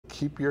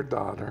keep your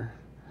daughter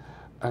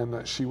and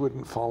that she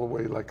wouldn't fall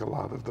away like a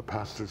lot of the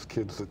pastor's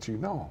kids that you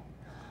know.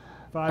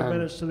 5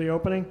 minutes to the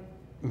opening.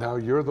 Now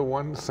you're the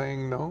one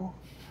saying no?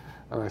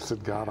 And I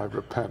said, God, I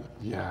repent.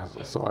 Yeah.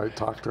 So I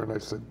talked to her and I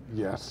said,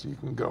 yes, you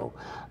can go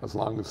as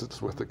long as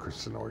it's with a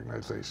Christian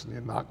organization.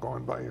 You're not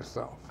going by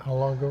yourself. How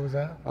long ago was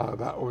that?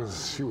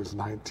 She was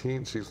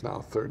 19. She's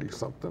now 30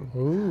 something.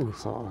 Ooh.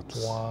 So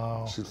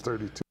Wow. She's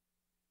 32.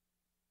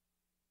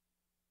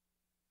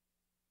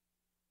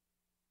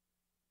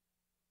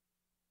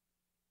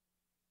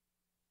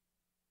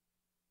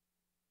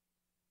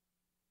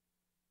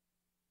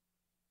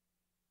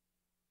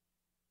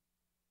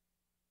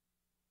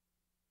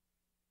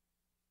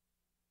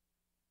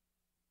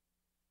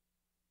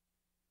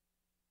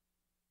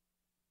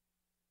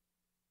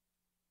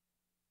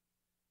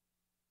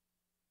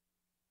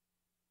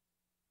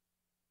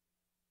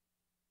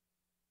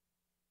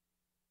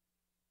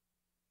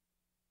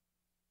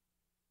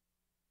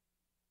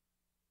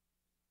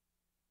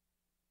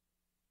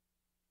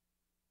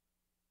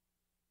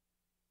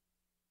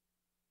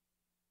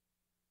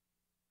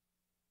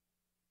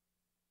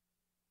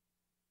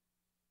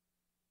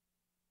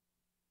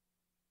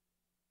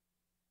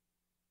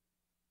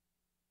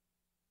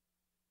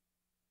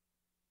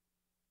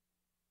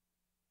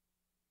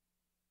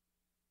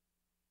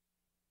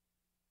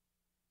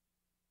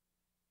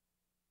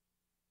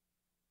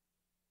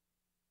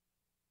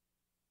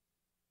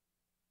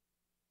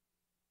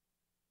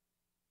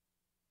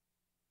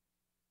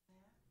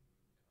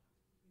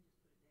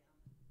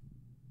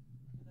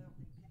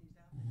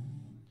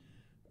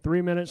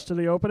 Three minutes to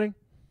the opening.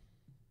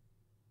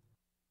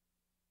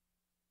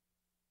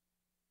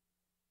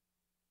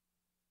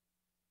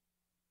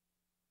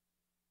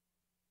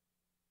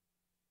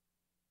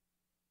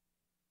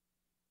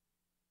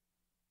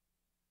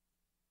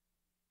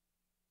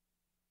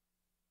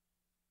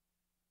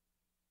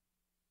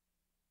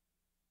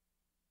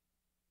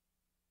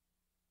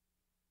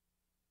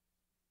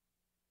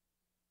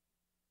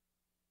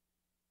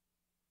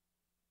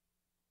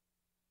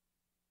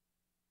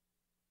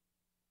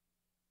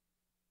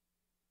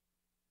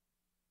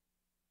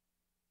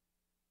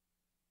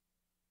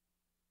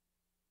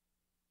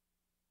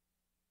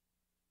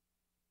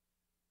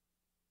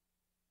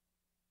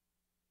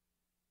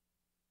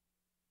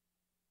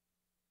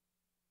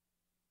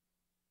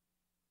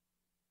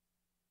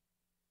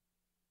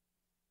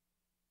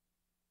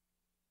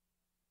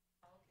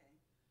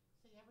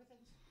 See,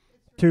 everything's,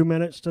 it's 2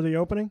 minutes to the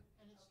opening.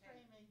 and it's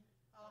streaming.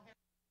 I'll have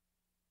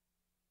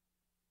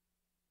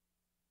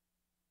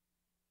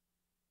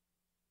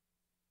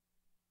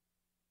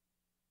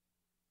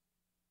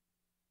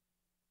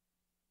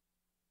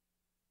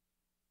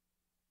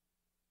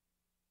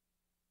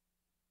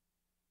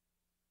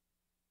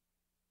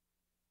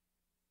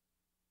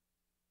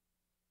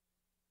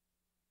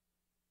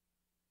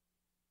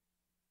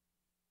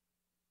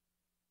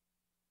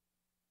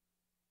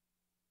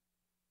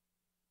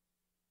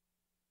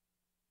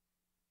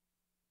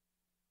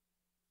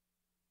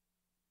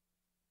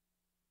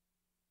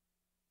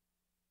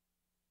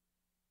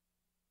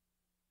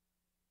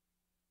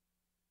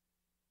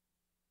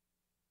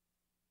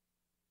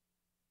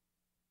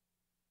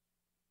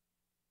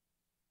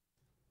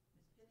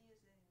Miss Penny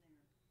is in there.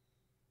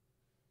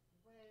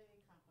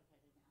 Way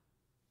complicated now.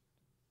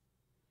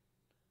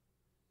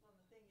 Well,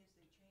 the thing is,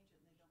 they change it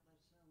and they don't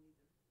let us know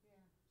either.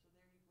 Yeah.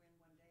 So there you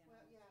win one day.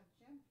 Well, yeah,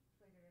 Jim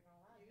figured it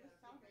all out. He was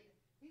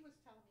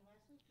telling me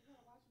last week, you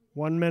gotta watch me.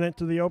 1 minute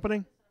to the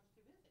opening. I was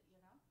too busy,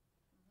 you know.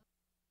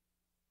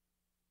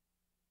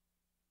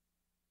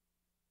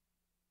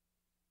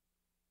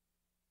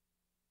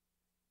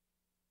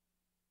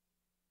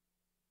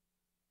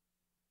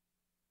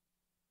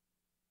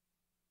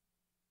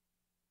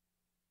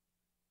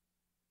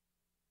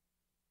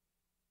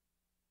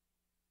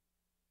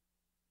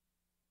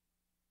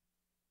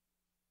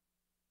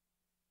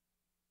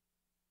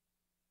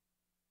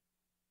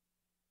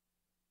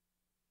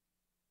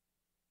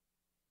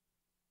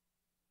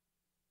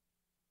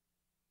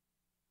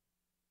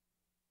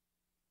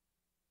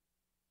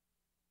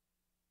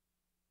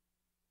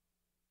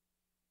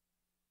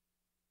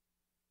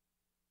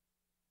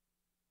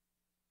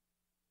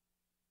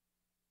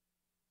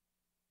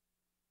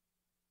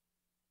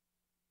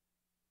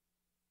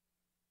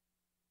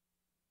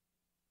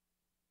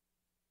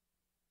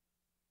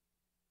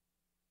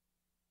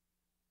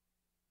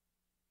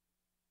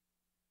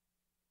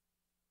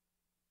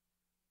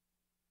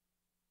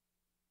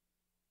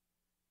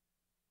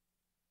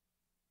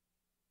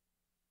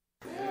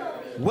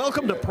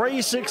 Welcome to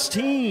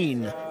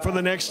Pray16. For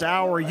the next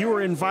hour, you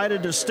are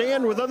invited to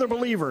stand with other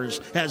believers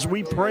as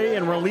we pray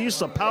and release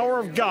the power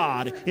of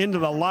God into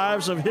the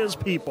lives of His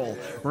people.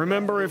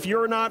 Remember, if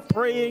you're not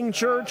praying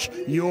church,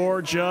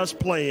 you're just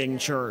playing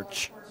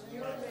church.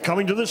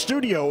 Coming to the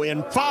studio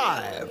in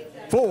 5,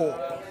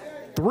 4,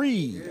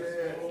 3,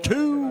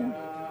 2,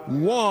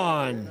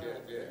 1.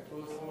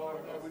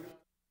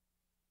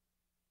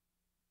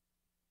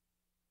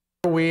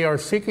 We are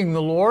seeking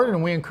the Lord,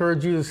 and we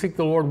encourage you to seek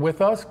the Lord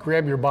with us.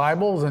 Grab your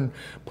Bibles and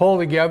pull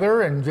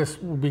together and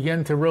just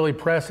begin to really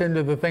press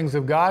into the things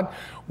of God.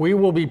 We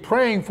will be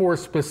praying for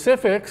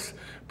specifics,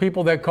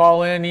 people that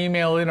call in,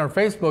 email in, or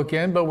Facebook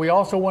in, but we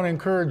also want to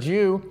encourage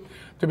you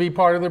to be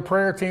part of the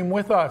prayer team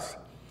with us.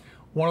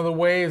 One of the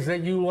ways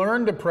that you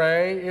learn to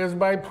pray is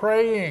by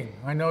praying.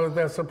 I know that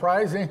that's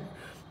surprising,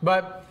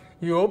 but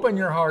you open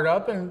your heart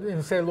up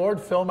and say,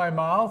 Lord, fill my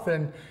mouth,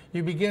 and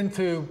you begin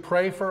to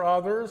pray for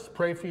others,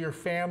 pray for your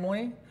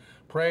family,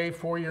 pray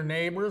for your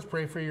neighbors,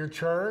 pray for your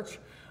church.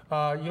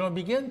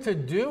 Begin to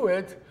do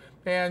it,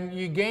 and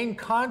you gain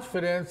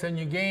confidence and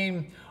you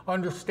gain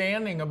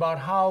understanding about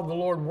how the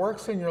Lord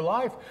works in your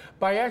life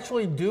by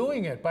actually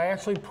doing it, by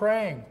actually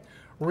praying,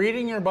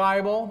 reading your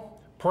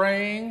Bible,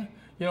 praying,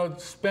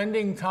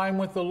 spending time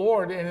with the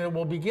Lord, and it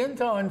will begin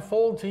to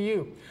unfold to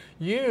you.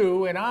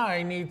 You and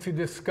I need to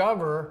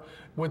discover,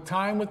 with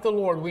time with the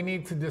Lord, we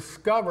need to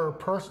discover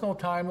personal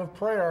time of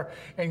prayer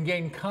and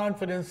gain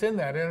confidence in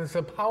that. And it's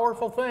a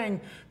powerful thing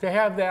to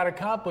have that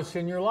accomplished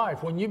in your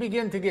life. When you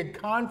begin to get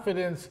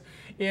confidence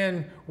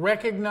in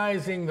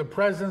recognizing the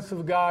presence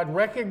of God,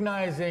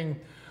 recognizing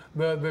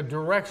the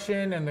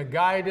direction and the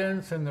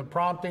guidance and the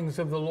promptings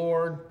of the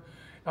Lord,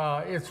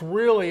 it's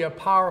really a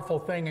powerful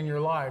thing in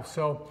your life.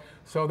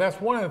 So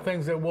that's one of the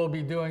things that we'll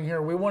be doing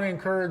here. We want to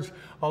encourage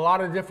a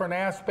lot of different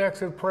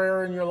aspects of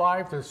prayer in your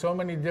life. There's so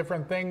many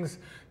different things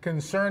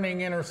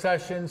concerning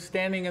intercession,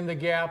 standing in the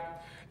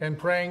gap, and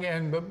praying.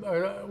 And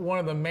one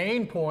of the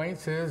main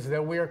points is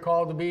that we are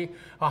called to be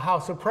a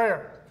house of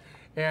prayer.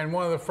 And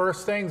one of the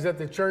first things that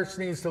the church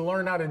needs to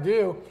learn how to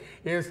do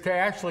is to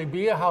actually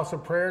be a house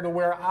of prayer, to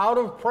where out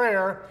of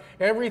prayer,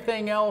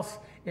 everything else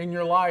in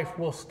your life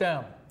will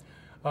stem.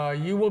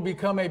 You will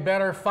become a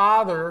better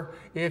father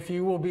if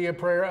you will be a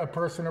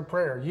person of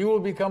prayer. You will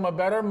become a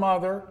better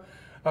mother,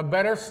 a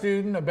better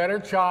student, a better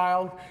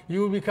child.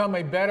 You will become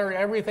a better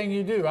everything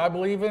you do. I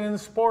believe in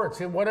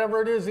sports.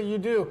 Whatever it is that you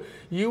do,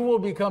 you will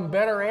become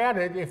better at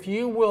it if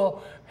you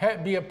will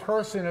be a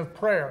person of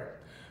prayer,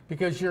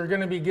 because you're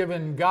going to be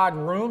giving God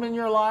room in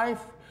your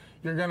life.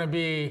 You're going to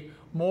be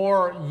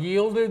more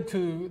yielded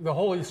to the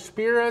Holy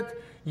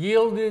Spirit,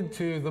 yielded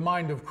to the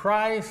mind of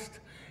Christ.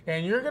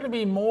 And you're going to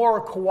be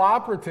more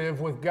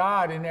cooperative with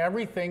God in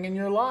everything in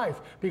your life,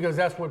 because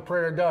that's what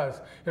prayer does.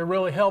 It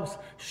really helps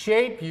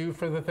shape you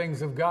for the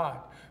things of God.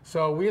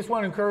 So we just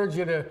want to encourage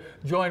you to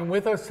join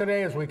with us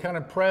today as we kind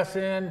of press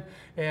in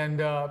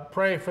and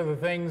pray for the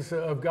things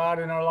of God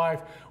in our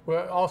life.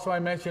 Also, I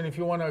mentioned if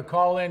you want to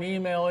call in,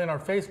 email in, or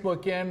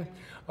Facebook in,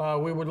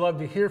 we would love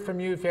to hear from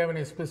you if you have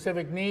any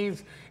specific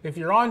needs. If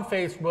you're on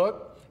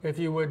Facebook, if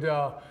you would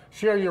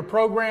share your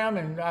program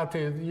and out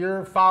to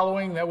your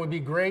following, that would be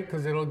great,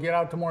 because it'll get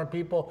out to more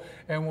people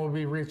and we'll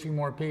be reaching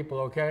more people,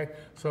 okay?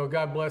 So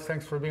God bless.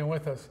 Thanks for being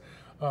with us.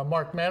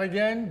 Mark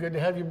Madigan, good to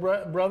have you,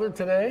 brother,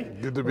 today.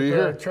 Good to be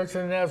here. Church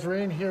of the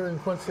Nazarene here in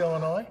Quincy,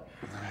 Illinois.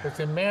 It's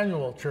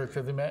Emmanuel Church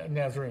of the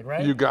Nazarene,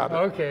 right? You got it.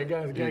 Okay,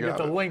 gotta get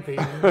the lengthy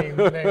name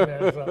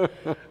there. So,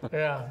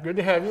 yeah, good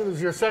to have you. This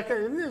is your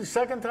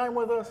second time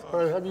with us,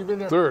 or have you been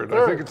there? Third.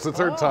 I think it's the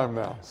third time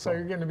now. So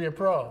you're going to be a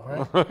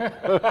pro,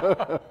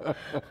 right?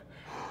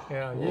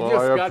 Yeah.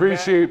 I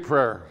appreciate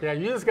prayer. Yeah,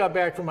 you just got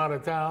back from out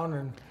of town,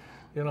 and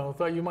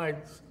thought you might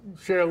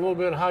share a little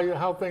bit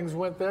how things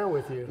went there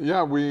with you.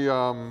 Yeah, me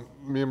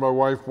and my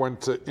wife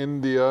went to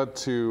India,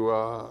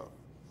 to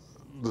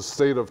the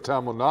state of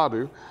Tamil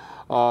Nadu,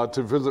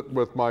 to visit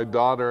with my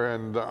daughter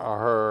and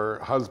her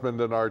husband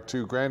and our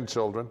 2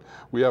 grandchildren.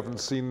 We haven't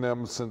seen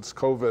them since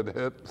COVID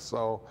hit,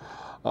 so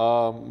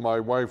my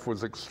wife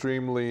was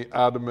extremely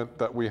adamant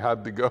that we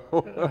had to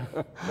go.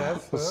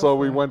 So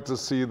we went to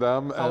see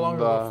them. How long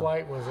of a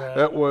flight was that?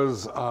 It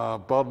was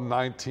about a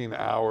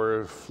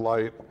 19-hour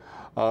flight.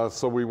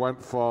 So we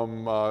went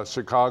from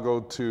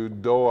Chicago to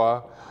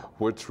Doha,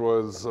 which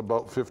was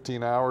about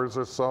 15 hours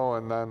or so,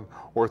 and then,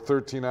 or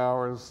 13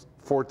 hours,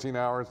 14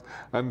 hours,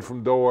 and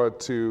from Doha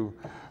to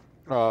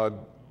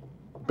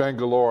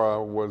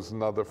Bangalore was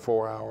another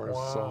 4 hours.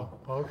 Wow.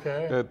 So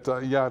okay.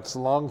 It's a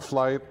long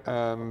flight,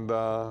 and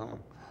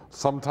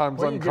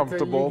sometimes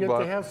uncomfortable. You get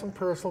to have some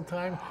personal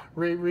time,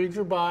 read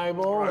your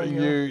Bible.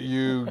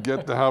 You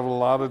get to have a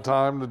lot of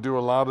time to do a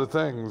lot of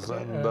things,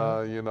 and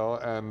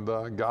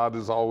God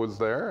is always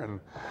there,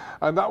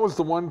 and that was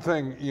the one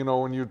thing,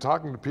 when you're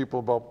talking to people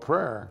about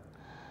prayer,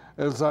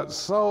 is that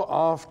so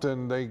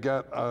often they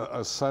get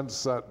a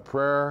sense that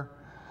prayer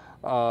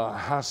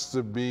has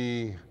to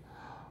be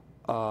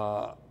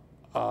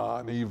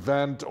an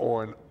event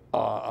or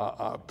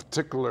a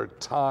particular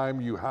time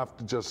you have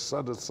to just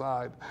set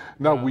aside.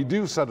 No, we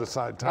do set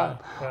aside time,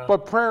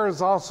 but prayer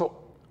is also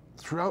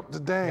throughout the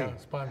day. Yeah,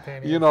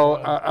 spontaneous.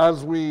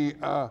 As we,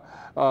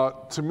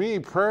 to me,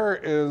 prayer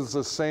is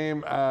the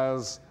same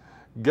as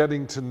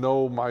getting to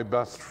know my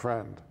best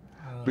friend,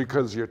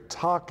 because you're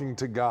talking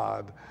to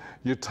God,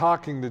 you're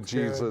talking to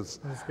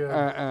Jesus, That's good.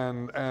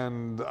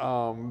 and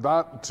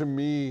that to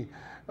me.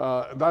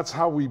 That's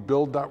how we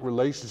build that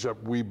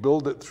relationship. We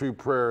build it through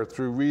prayer,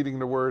 through reading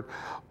the Word,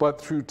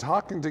 but through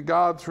talking to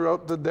God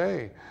throughout the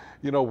day.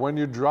 you know, when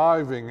you're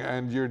driving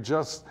and you're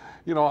just,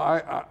 you know,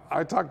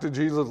 I talk to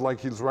Jesus like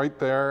he's right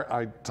there.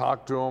 I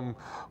talk to him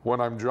when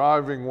I'm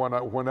driving,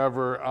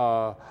 whenever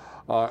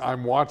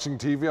I'm watching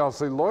TV. I'll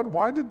say, Lord,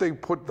 why did they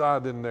put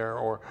that in there?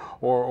 Or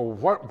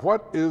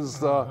what is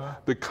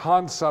the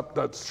concept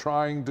that's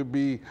trying to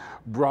be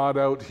brought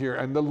out here?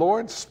 And the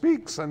Lord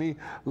speaks, and he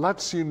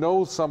lets you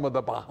know some of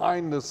the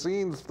behind the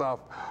scenes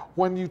stuff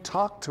when you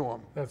talk to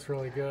him. That's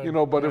really good. You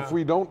know, but if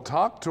we don't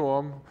talk to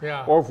him,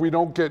 Yeah. or if we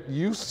don't get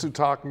used to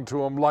talking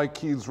to him like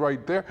he's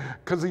right there,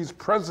 because he's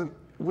present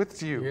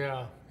with you.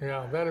 Yeah,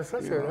 yeah, that is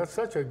that's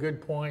such a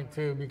good point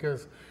too,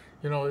 because,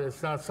 you know,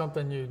 it's not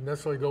something you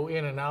necessarily go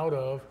in and out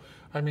of.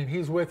 I mean,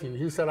 he's with you.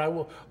 He said,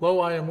 lo,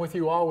 I am with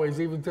you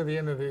always, even to the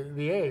end of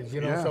the age,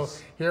 you know. Yes.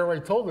 So he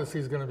already told us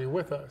he's going to be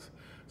with us.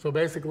 So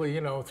basically, you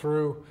know,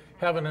 through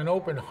having an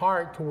open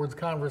heart towards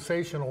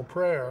conversational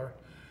prayer,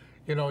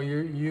 you know,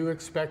 you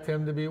expect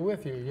him to be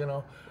with you, you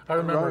know. I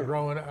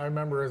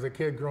remember as a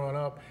kid growing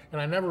up, and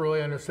I never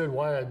really understood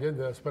why I did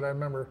this, but I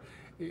remember,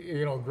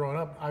 you know, growing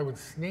up, I would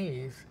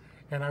sneeze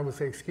and I would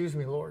say, excuse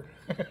me, Lord.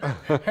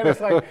 And it's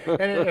like,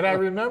 and I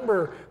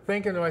remember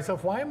thinking to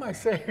myself, why am I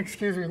saying,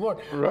 excuse me, Lord?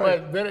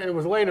 Right. But then it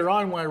was later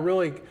on when I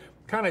really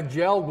kind of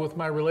gelled with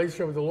my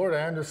relationship with the Lord.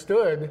 I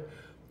understood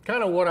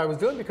kind of what I was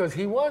doing because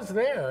he was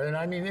there. And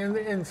I mean,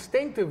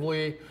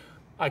 instinctively,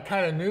 I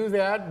kind of knew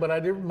that, but I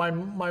didn't. My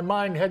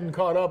mind hadn't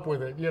caught up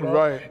with it. You know,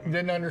 Right.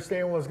 Didn't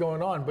understand what was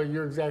going on. But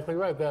you're exactly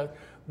right.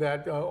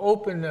 That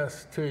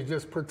openness to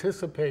just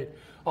participate,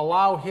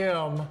 allow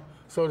him,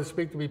 so to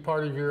speak, to be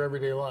part of your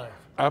everyday life.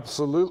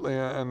 Absolutely,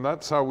 and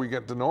that's how we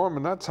get to know him,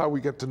 and that's how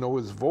we get to know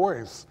his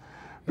voice.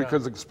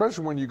 Because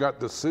especially when you got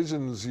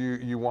decisions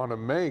you want to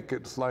make,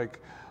 it's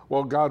like,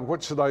 well, God,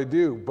 what should I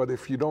do? But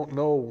if you don't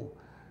know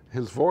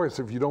his voice,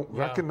 if you don't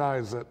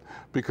recognize it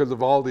because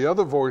of all the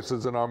other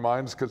voices in our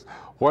minds, because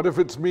what if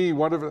it's me?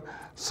 What if it?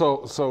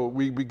 So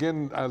we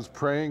begin as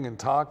praying and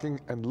talking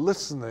and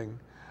listening,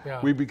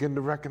 we begin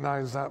to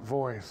recognize that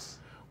voice.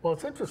 Well,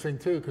 it's interesting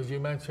too, because you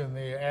mentioned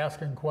the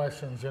asking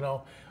questions. You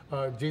know,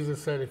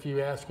 Jesus said, if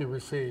you ask, you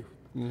receive.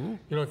 You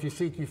know, if you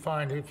seek, you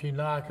find. If you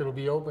knock, it'll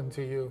be open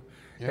to you.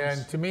 Yes.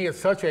 And to me, it's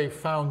such a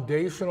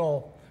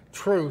foundational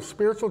truth,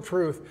 spiritual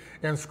truth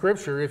in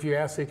Scripture, if you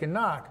ask, seek, and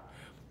knock.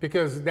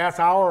 Because that's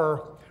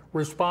our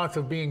response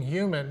of being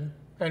human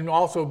and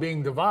also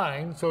being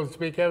divine, so to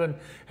speak, having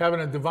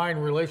a divine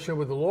relationship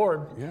with the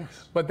Lord.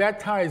 Yes. But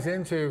that ties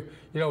into,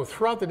 you know,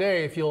 throughout the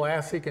day, if you'll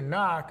ask, seek, and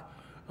knock,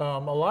 a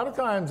lot of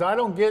times I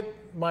don't get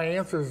my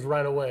answers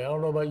right away. I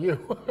don't know about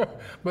you,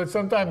 but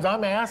sometimes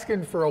I'm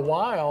asking for a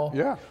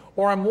while,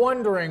 or I'm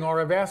wondering, or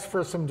I've asked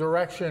for some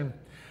direction,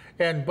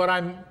 but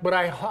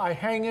I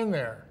hang in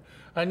there.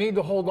 I need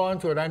to hold on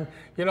to it. I'm,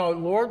 you know,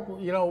 Lord,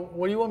 you know,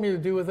 what do you want me to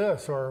do with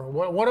this? Or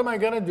what am I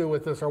going to do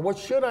with this? Or what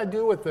should I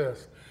do with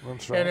this?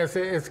 That's right. And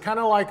it's kind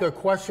of like a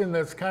question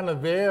that's kind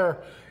of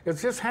there.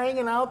 It's just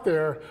hanging out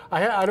there.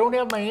 I don't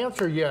have my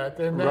answer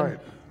yet. And then,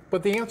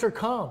 but the answer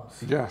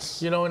comes.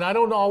 Yes. You know, and I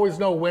don't always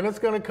know when it's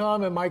going to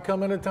come. It might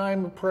come in a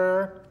time of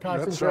prayer,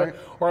 constant prayer,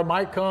 or it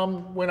might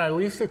come when I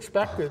least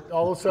expect it.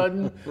 All of a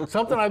sudden,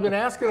 something I've been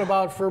asking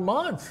about for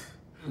months.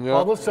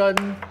 All of a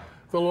sudden,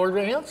 the Lord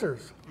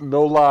answers.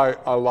 No lie,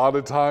 a lot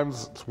of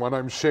times it's when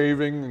I'm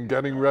shaving and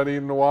getting ready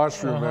in the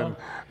washroom,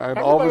 and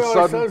all of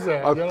a sudden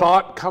a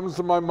thought comes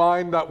to my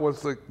mind that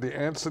was the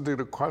answer to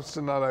the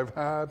question that I've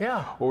had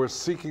or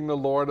seeking the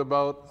Lord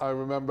about. I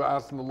remember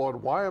asking the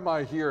Lord, why am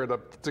I here at a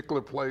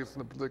particular place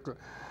in a particular,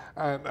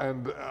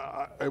 and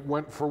it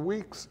went for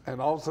weeks,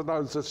 and all of a sudden I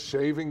was just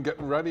shaving,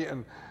 getting ready,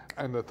 and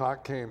the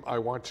thought came, I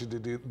want you to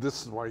do,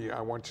 this is why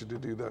I want you to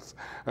do this.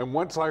 And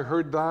once I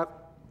heard that,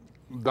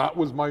 that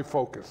was my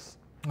focus.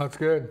 That's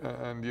good.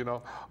 And you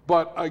know,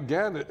 but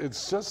again,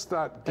 it's just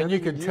that. And you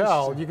could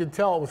tell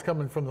it was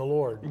coming from the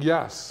Lord.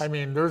 Yes. I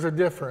mean, there's a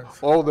difference.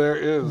 Oh, there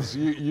is.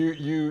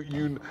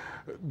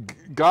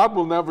 God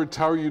will never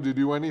tell you to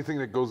do anything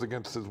that goes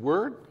against His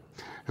word.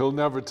 He'll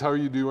never tell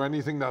you to do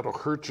anything that'll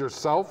hurt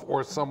yourself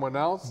or someone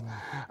else.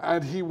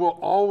 And He will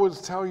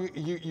always tell you,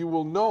 you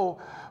will know,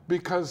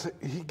 because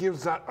He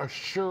gives that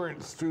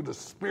assurance through the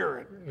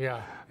Spirit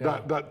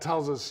that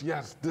tells us,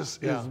 yes, this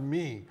is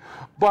me.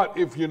 But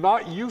if you're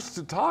not used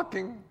to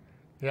talking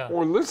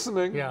or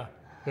listening,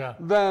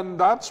 then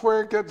that's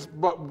where it gets,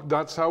 but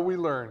that's how we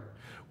learn.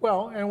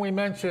 Well, and we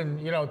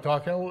mentioned, you know,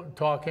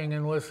 talking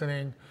and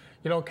listening,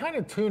 you know, kind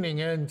of tuning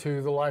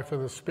into the life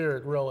of the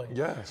Spirit, really.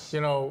 Yes.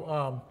 You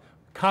know,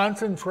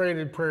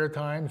 concentrated prayer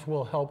times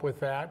will help with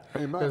that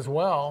as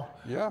well.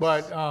 Yes.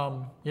 But,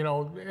 you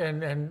know,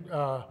 and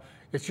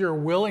it's your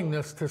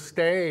willingness to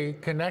stay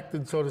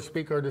connected, so to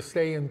speak, or to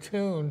stay in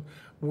tune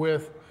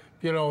with,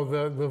 you know,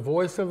 the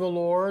voice of the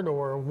Lord,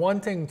 or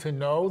wanting to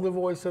know the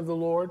voice of the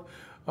Lord.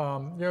 You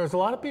know, there's a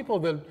lot of people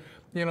that,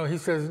 you know, he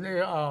says,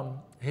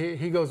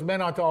 he goes,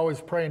 men ought to always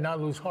pray and not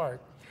lose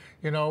heart.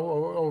 You know,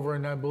 over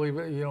in, I believe,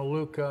 you know,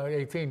 Luke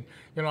 18,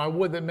 you know, I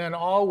would that men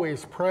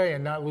always pray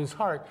and not lose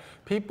heart.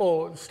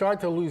 People start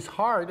to lose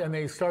heart and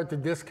they start to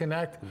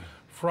disconnect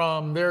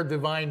from their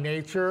divine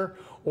nature,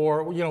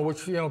 or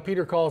which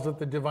Peter calls it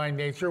the divine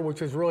nature,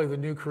 which is really the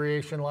new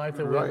creation life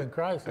that we have in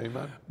Christ.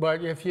 Amen.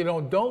 But if you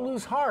don't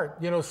lose heart,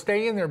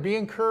 stay in there, be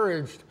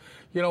encouraged.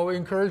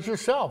 Encourage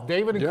yourself.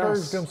 David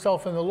encouraged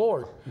himself in the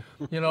Lord.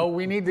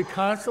 We need to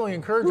constantly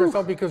encourage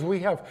ourselves, because we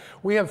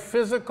have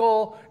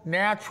physical,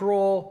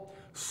 natural,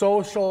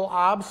 social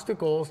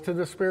obstacles to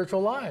the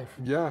spiritual life.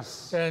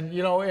 Yes. And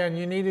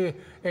you need to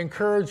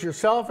encourage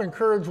yourself,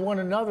 encourage one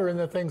another in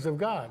the things of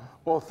God.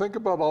 Well, think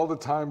about all the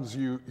times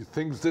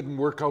things didn't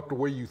work out the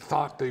way you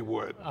thought they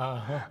would.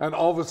 And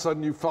all of a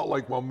sudden you felt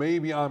like, well,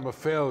 maybe I'm a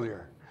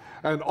failure.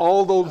 And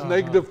all those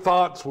negative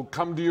thoughts will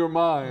come to your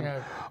mind.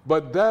 Yeah.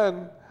 But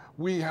then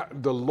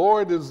the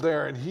Lord is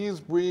there, and He's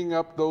bringing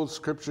up those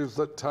scriptures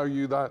that tell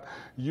you that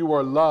you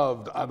are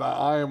loved, and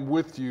I am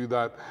with you,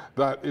 that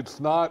it's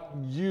not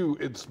you,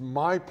 it's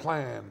my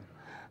plan.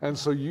 And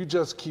so you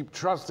just keep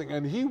trusting.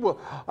 And He will.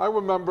 I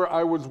remember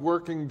I was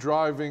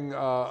driving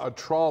a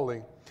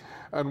trolley,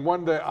 and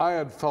one day I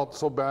had felt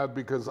so bad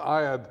because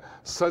I had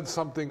said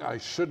something I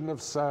shouldn't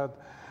have said.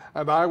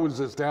 And I was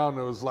just down.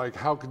 It was like,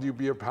 how could you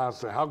be a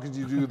pastor? How could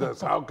you do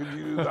this? How could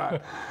you do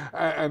that?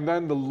 And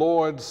then the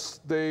Lord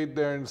stayed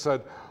there and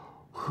said,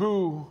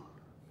 who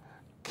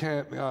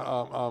can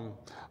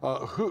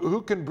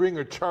bring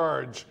a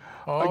charge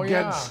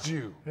against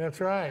you?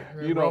 That's right.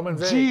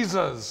 Romans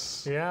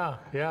Jesus. Yeah.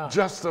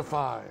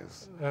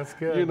 Justifies. That's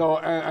good.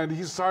 And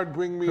He started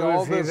bringing me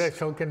all this. He that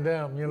shall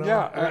condemn?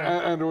 Yeah,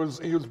 and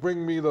He was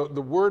bringing me the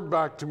word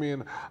back to me,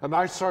 and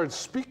I started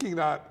speaking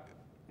that.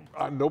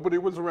 Nobody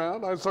was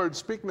around. I started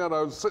speaking that.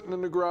 I was sitting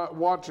in the garage,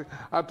 watching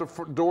at the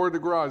door of the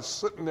garage,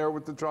 sitting there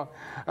with the trolley,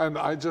 and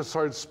I just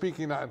started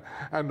speaking that,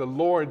 and the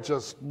Lord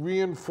just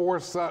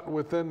reinforced that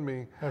within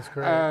me. That's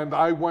great. And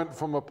I went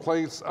from a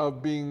place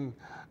of being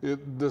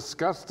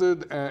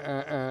disgusted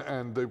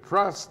and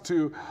depressed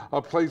to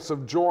a place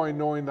of joy,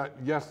 knowing that,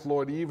 yes,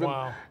 Lord, even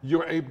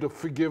you're able to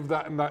forgive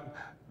that. And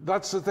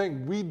that's the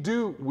thing.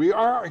 We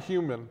are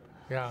human.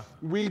 Yeah.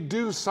 We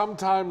do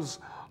sometimes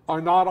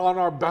are not on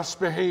our best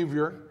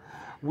behavior.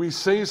 We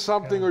say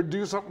something or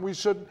do something we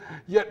shouldn't,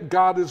 yet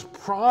God has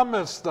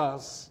promised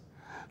us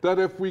that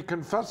if we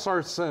confess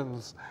our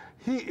sins,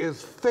 He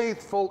is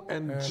faithful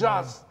and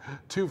just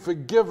to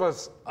forgive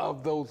us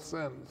of those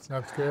sins.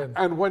 That's good.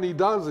 And when He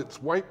does, it's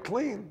wiped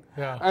clean.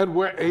 Yeah. And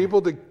we're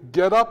able to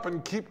get up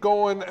and keep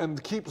going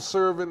and keep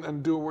serving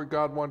and do what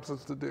God wants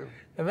us to do.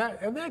 And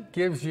that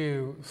gives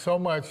you so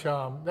much,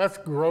 that's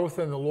growth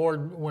in the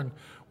Lord.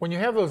 When you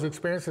have those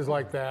experiences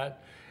like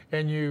that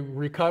and you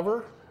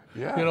recover,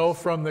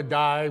 from the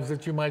dives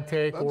that you might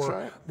take,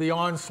 the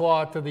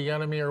onslaught to the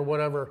enemy or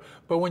whatever.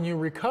 But when you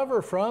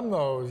recover from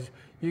those,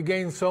 you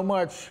gain so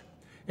much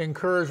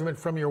encouragement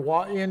from your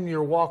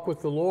walk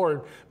with the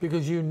Lord,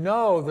 because you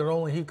know that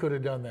only He could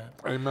have done that.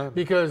 Amen.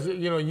 Because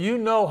you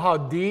know how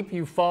deep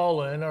you've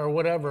fallen or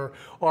whatever,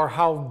 or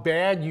how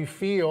bad you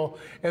feel,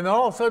 and then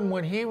all of a sudden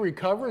when He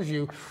recovers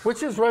you,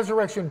 which is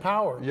resurrection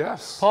power.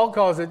 Yes. Paul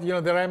calls it,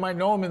 that I might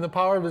know Him in the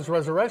power of His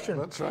resurrection.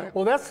 That's right.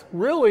 Well, that's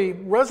really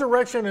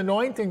resurrection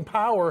anointing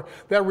power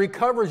that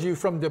recovers you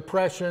from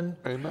depression,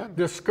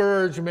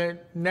 discouragement,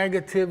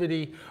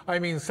 negativity. I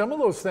mean, some of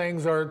those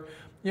things are,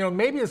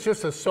 maybe it's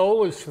just a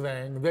soulish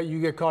thing that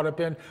you get caught up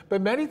in, but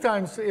many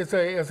times it's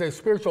a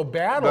spiritual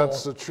battle.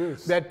 That's the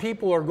truth. That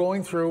people are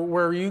going through,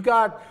 where you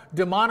got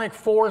demonic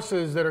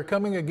forces that are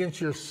coming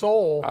against your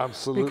soul.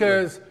 Absolutely.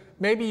 Because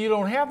maybe you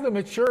don't have the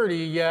maturity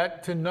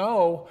yet to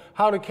know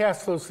how to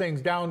cast those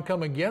things down,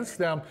 come against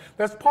them.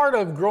 That's part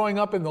of growing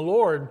up in the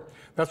Lord.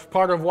 That's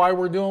part of why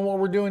we're doing what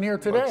we're doing here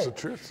today. That's the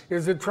truth.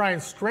 Is to try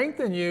and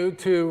strengthen you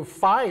to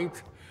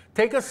fight,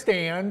 take a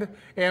stand,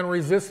 and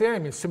resist the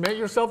enemy. Submit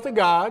yourself to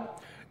God.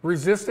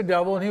 Resist the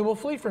devil and he will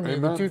flee from you.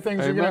 The two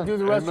things you're going to do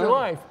the rest of your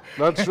life.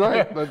 That's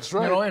right. That's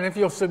right. And if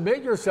you'll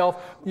submit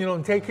yourself,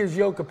 and take His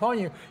yoke upon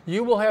you,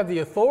 you will have the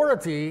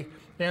authority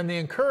and the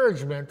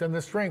encouragement and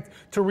the strength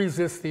to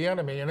resist the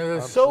enemy. And it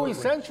is so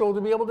essential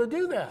to be able to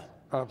do that.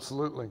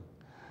 Absolutely.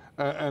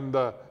 And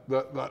the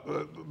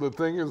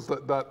thing is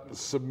that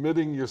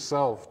submitting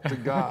yourself to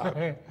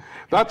God,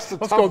 that's the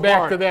tough part. Let's go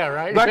back to that,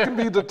 right? That can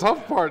be the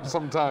tough part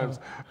sometimes,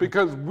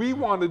 because we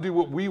want to do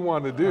what we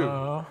want to do.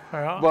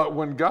 But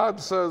when God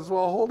says,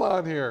 well, hold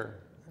on here,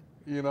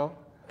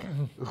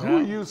 who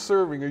are you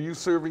serving? Are you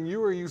serving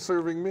you or are you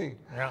serving me?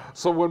 Yeah.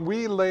 So when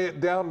we lay it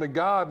down to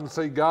God and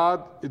say,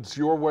 God, it's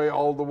your way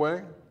all the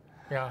way,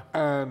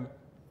 and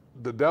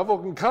the devil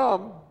can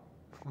come,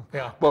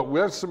 but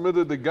we're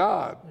submitted to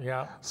God.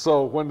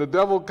 So when the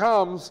devil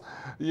comes,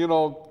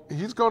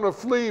 he's going to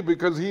flee,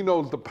 because he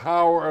knows the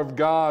power of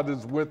God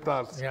is with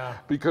us.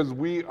 Because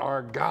we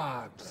are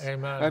God's.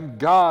 Amen. And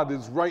God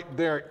is right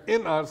there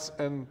in us,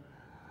 and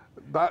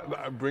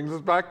that brings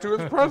us back to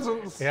His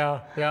presence.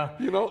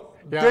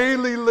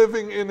 Daily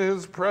living in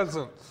His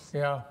presence.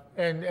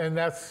 And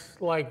that's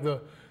like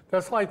the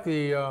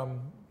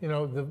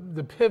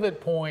pivot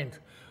point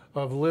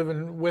of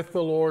living with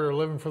the Lord or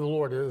living for the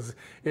Lord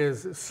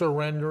is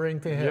surrendering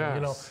to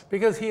Him,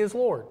 because He is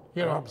Lord.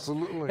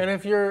 Absolutely. And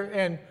if you're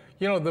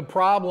you know, the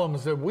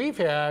problems that we've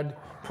had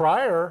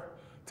prior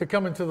to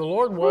coming to the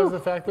Lord was the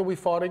fact that we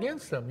fought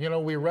against him. You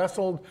know, we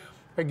wrestled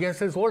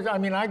against his Lord. I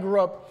mean, I grew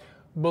up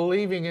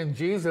believing in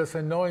Jesus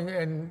and knowing,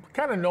 and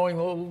kind of knowing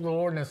the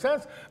Lord in a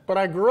sense, but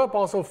I grew up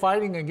also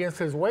fighting against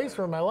his ways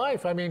for my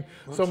life. I mean,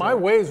 so my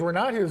ways were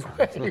not his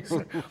ways,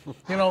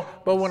 you know,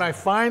 but when I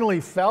finally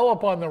fell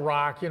upon the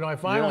rock, you know, I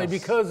finally,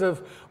 because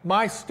of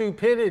my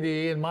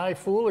stupidity and my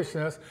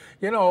foolishness,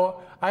 you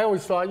know, I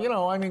always thought, you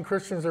know, I mean,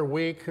 Christians are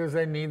weak because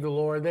they need the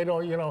Lord. They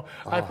don't, you know,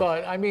 I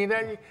thought, I mean,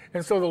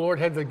 and so the Lord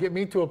had to get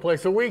me to a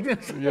place of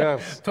weakness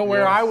to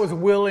where I was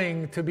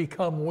willing to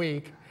become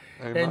weak.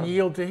 Amen. And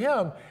yield to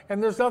him.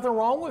 And there's nothing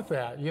wrong with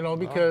that, you know,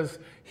 because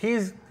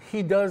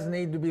he does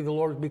need to be the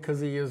Lord because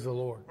he is the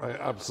Lord. Right,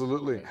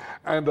 absolutely.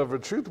 And of a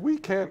truth, we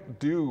can't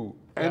do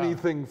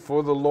anything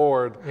for the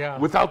Lord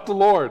without the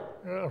Lord.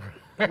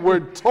 We're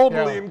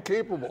totally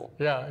incapable.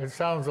 Yeah, it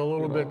sounds a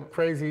little bit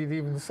crazy to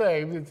even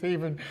say, to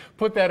even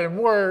put that in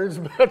words,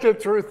 but the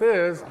truth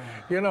is,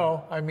 you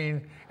know, I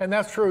mean, and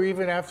that's true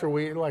even after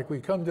we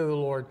come to the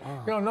Lord.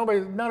 You know,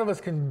 none of us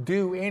can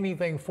do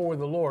anything for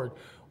the Lord.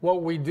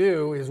 What we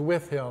do is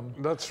with him.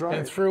 That's right.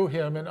 And through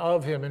him and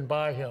of him and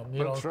by him.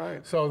 That's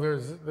right. So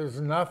there's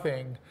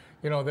nothing,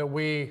 you know, that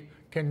we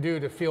can do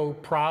to feel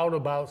proud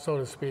about, so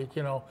to speak.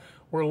 You know,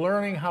 we're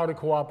learning how to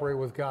cooperate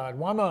with God.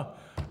 Well,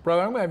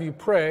 brother, I'm going to have you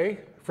pray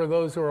for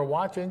those who are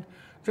watching,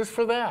 just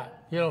for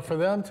that. You know, for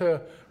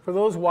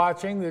those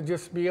watching to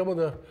just be able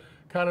to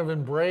kind of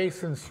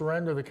embrace and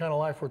surrender the kind of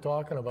life we're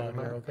talking about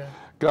here, okay?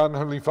 God and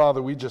Heavenly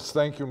Father, we just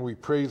thank you and we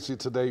praise you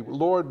today.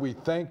 Lord, we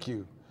thank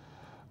you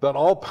that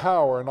all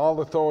power and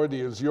all authority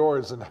is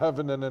yours in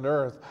heaven and in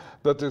earth,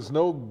 that there's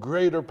no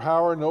greater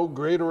power, no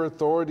greater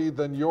authority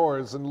than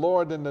yours. And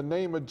Lord, in the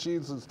name of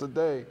Jesus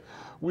today,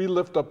 we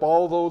lift up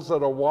all those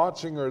that are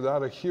watching or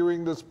that are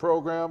hearing this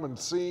program and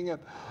seeing it.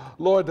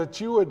 Lord,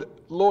 that you would,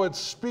 Lord,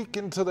 speak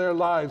into their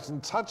lives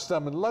and touch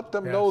them and let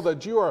them know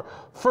that you are,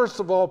 first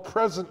of all,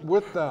 present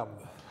with them,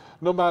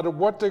 no matter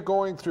what they're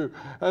going through.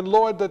 And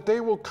Lord, that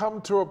they will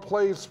come to a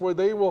place where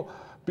they will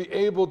be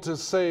able to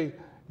say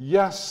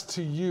yes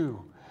to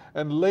you,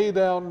 and lay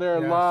down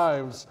their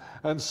lives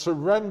and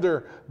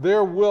surrender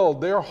their will,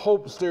 their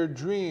hopes, their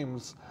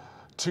dreams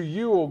to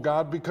you, oh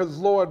God, because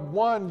Lord,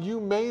 one, you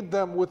made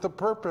them with a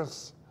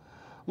purpose.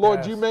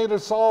 Lord, you made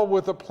us all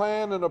with a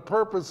plan and a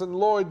purpose, and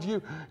Lord,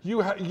 you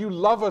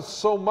love us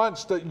so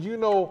much that you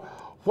know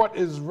what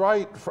is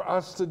right for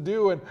us to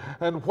do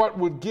and what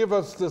would give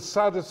us the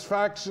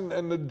satisfaction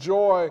and the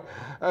joy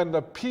and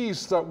the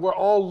peace that we're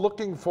all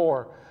looking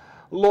for.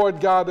 Lord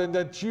God, and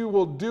that you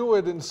will do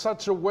it in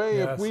such a way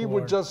if we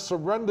would just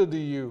surrender to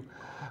you,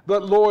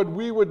 that Lord,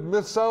 we would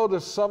miss out on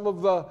some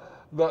of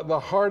the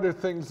harder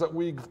things that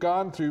we've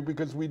gone through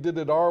because we did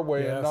it our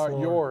way and not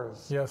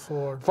yours. Yes,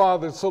 Lord.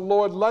 Father, so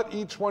Lord, let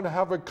each one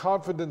have a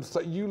confidence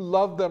that you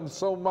love them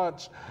so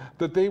much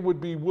that they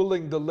would be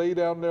willing to lay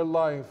down their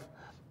life,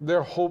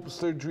 their hopes,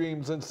 their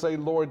dreams, and say,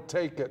 Lord,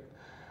 take it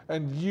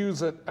and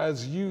use it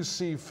as you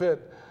see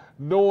fit,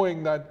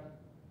 knowing that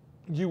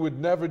you would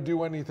never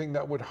do anything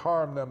that would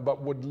harm them,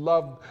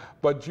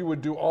 but you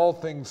would do all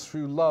things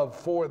through love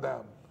for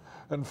them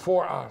and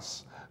for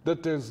us.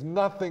 That there's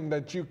nothing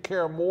that you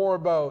care more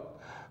about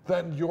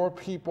than your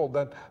people,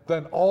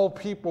 than all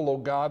people, oh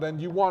God.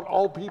 And you want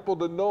all people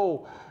to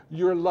know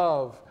your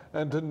love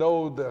and to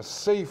know the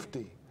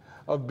safety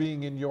of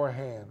being in your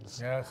hands.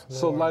 Yes, Lord.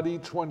 So let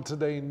each one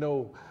today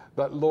know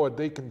that, Lord,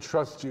 they can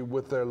trust you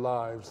with their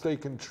lives. They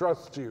can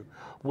trust you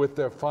with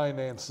their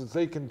finances.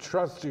 They can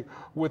trust you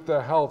with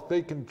their health.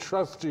 They can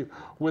trust you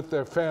with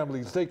their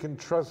families. They can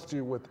trust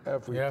you with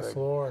everything. Yes,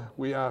 Lord.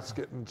 We ask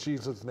it in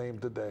Jesus' name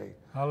today.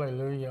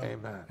 Hallelujah.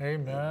 Amen.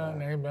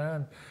 Amen.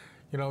 Amen.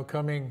 You know,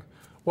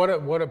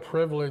 what a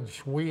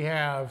privilege we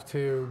have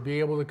to be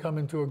able to come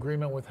into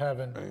agreement with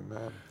heaven.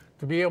 Amen.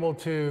 To be able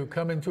to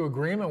come into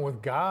agreement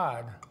with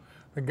God,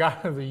 the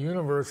God of the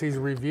universe. He's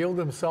revealed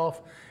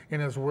himself in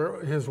his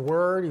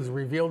word. He's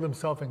revealed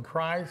himself in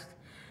Christ.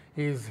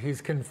 He's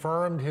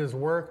confirmed his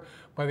work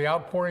by the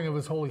outpouring of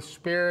his Holy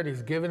Spirit.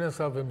 He's given us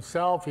of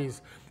himself.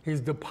 He's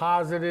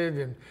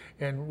deposited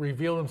and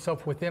revealed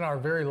himself within our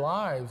very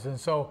lives. And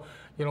so,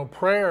 you know,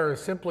 prayer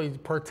is simply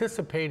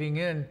participating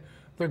in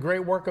the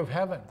great work of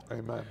heaven.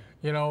 Amen.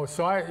 You know,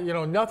 so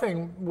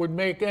nothing would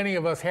make any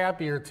of us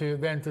happier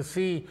than to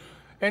see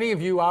any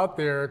of you out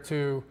there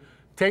to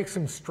take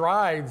some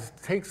strides,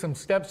 take some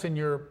steps in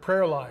your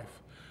prayer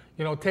life.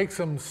 You know, take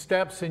some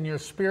steps in your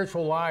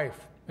spiritual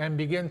life and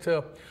begin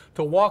to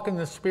walk in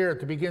the Spirit,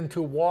 to begin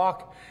to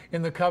walk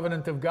in the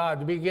covenant of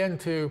God, to begin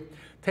to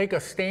take a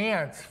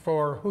stance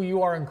for who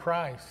you are in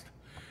Christ.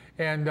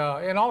 And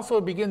also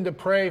begin to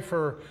pray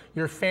for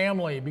your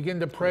family,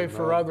 begin to pray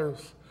for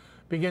others.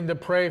 Begin to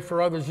pray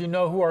for others you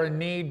know who are in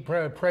need.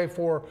 Pray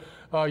for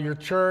your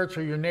church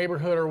or your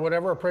neighborhood or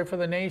whatever, or pray for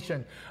the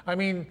nation. I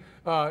mean,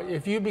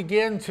 if you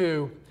begin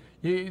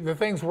the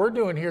things we're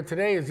doing here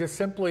today is just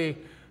simply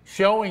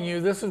showing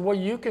you this is what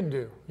you can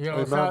do. You know,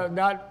 it's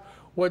not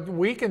what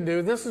we can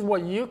do. This is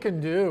what you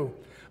can do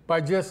by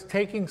just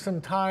taking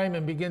some time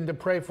and begin to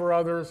pray for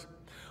others.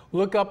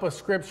 look up a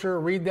scripture,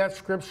 read that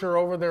scripture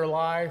over their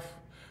life,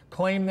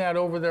 claim that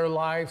over their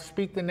life,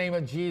 speak the name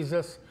of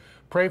Jesus,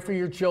 pray for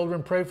your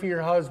children, pray for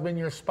your husband,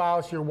 your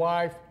spouse, your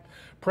wife,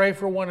 pray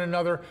for one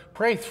another,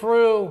 pray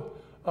through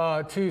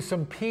to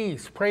some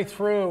peace, pray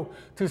through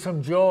to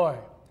some joy.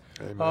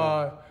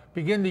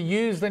 Begin to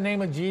use the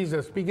name of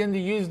Jesus. Begin to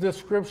use the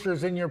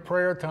scriptures in your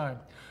prayer time.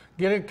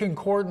 Get a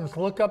concordance.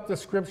 Look up the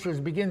scriptures.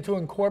 Begin to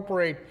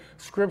incorporate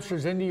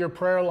scriptures into your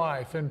prayer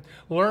life and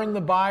learn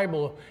the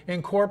Bible.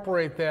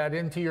 Incorporate that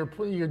into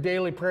your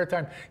daily prayer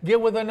time. Get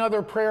with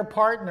another prayer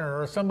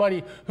partner or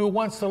somebody who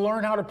wants to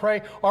learn how to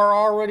pray or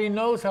already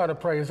knows how to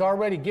pray.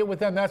 Get with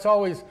them. That's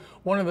always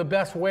one of the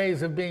best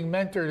ways of being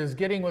mentored, is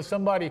getting with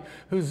somebody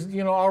who's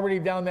already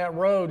down that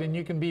road, and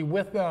you can be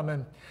with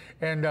them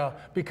and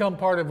become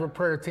part of a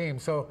prayer team.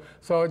 So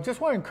I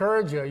just want to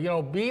encourage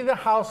you, be the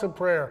house of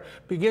prayer.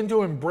 Begin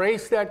to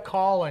embrace that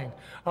calling.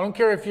 I don't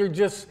care if you're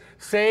just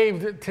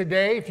saved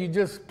today, if you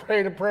just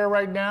prayed a prayer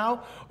right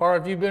now, or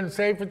if you've been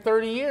saved for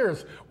 30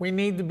 years. We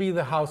need to be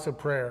the house of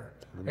prayer.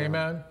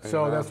 Amen.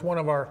 So that's one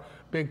of our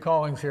big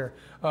callings here.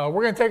 We're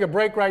going to take a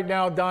break right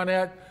now.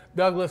 Donette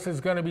Douglas is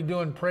going to be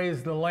doing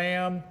Praise the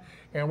Lamb.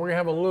 And we're going to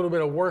have a little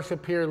bit of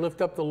worship here,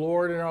 lift up the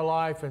Lord in our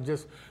life and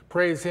just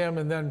praise Him.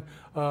 And then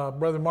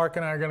Brother Mark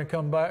and I are going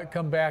to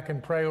come back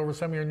and pray over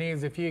some of your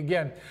needs. If you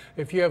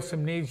have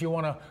some needs you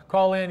want to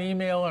call in,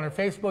 email, on our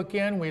Facebook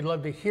in, we'd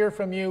love to hear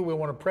from you. We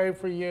want to pray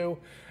for you.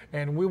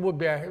 And we will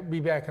be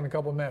back in a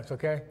couple of minutes,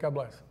 okay? God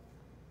bless.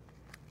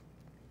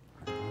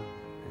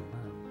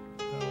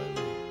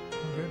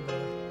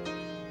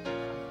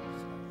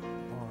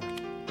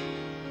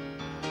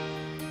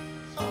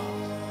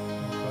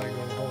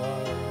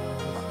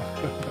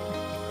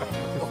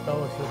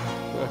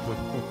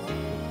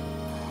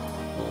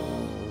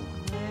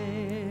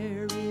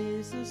 There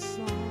is a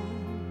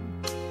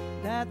song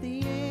that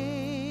the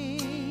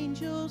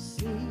angels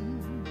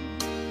sing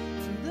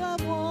to the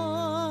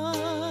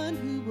one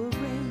who will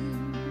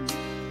reign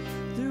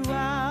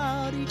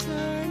throughout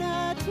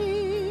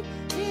eternity.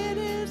 It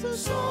is a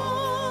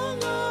song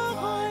of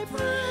high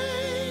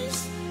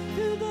praise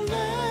to the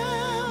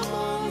Lamb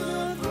on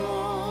the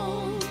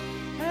throne.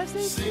 As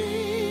they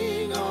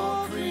sing,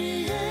 all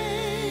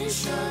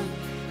creation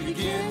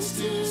begins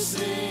to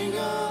sing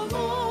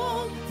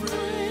along.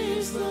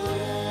 Praise the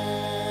Lamb.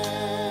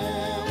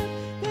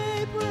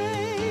 They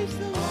praise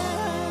the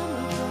Lamb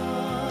of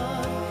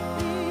God,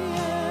 the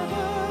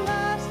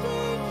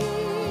everlasting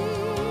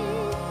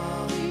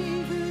King.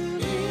 He who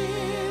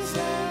is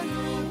and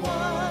who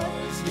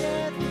was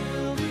yet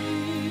will be.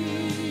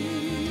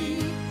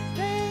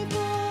 They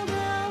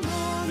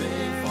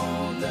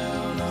fall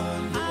down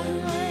on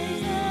their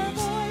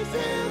knees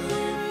and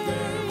raise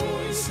their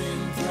voice in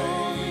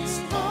praise.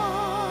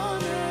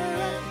 Honor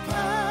and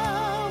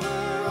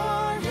power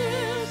are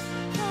His.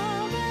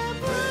 Come and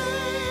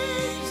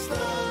praise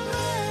the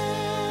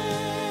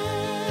Lamb.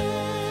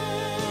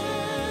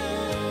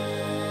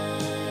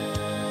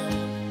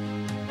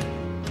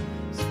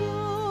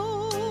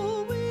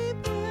 So we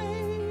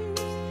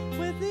praise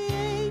with the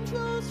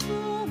angels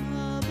from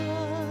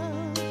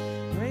above.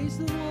 Praise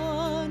the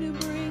one who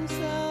brings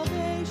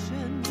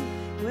salvation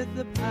with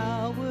the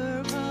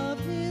power of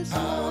His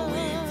love.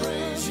 We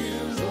praise you,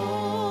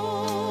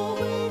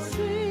 Lord. We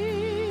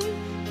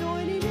sing,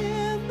 joining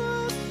in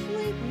the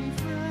sweet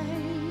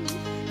refrain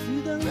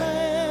to the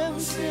Lamb who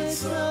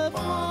sits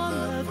upon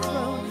the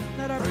throne.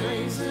 Let our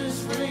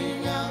praises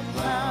ring out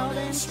loud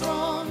and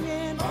strong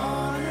in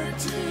honor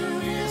to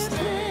His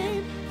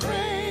name.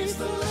 Praise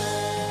the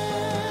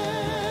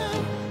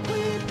Lamb.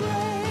 We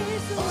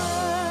praise the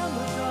Lamb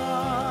of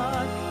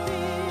God,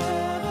 the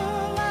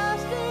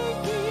everlasting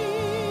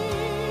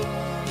King.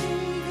 He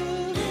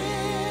who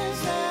is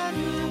and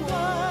who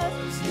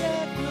was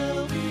yet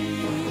will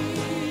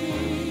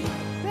be.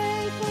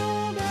 They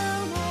fall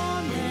down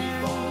on their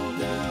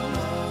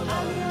knees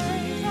and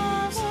raise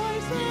our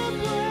voice in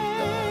praise.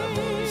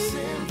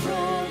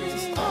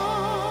 Praise,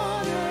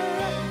 honor,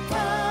 and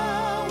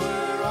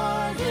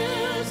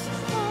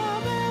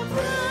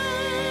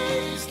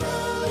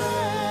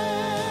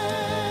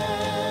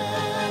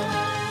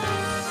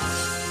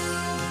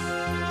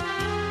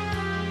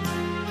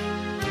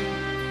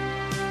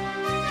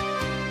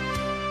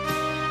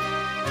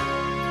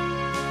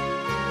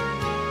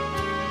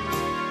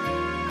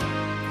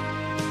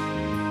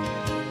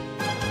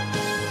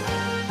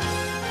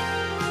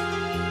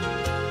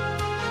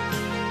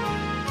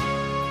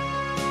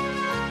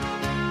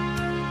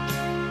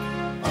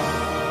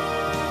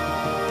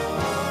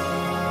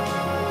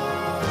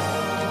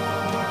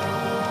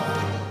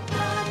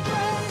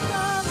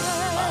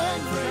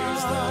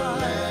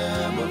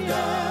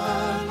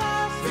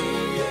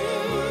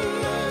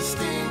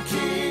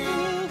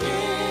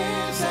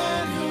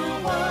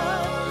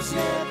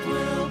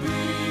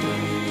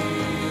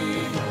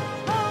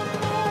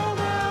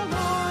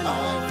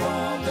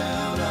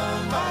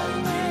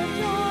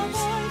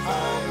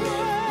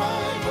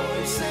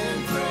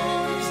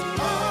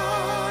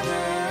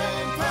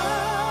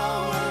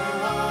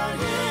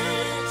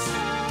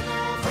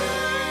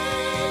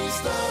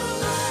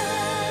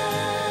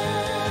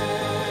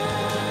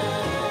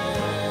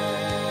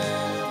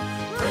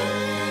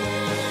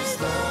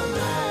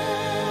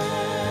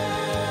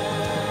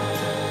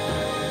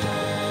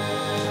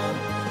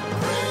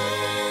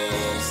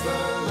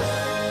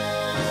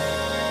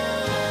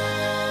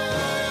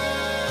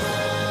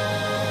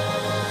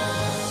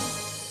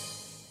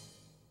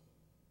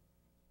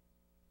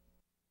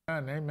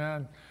Amen.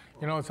 Amen.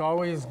 You know, it's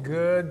always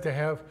good to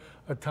have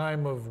a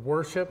time of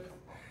worship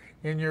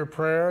in your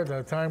prayer,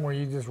 the time where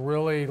you just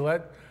really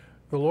let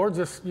the Lord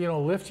just, you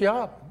know, lift you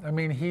up. I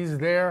mean, He's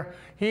there.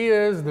 He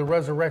is the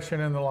resurrection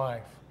and the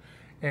life.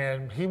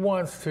 And He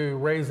wants to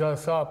raise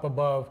us up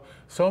above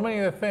so many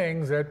of the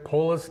things that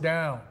pull us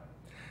down.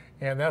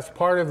 And that's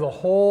part of the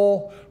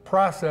whole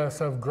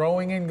process of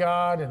growing in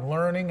God and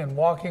learning and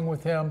walking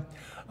with Him,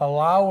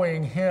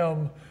 allowing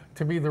Him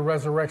to be the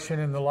resurrection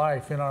and the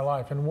life in our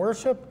life. And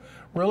worship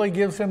really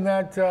gives Him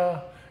that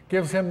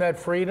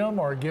freedom,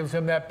 or gives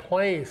Him that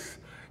place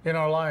in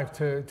our life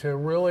to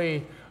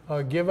really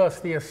give us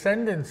the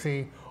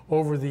ascendancy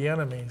over the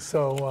enemy.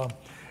 So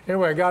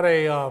anyway,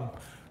 I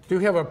do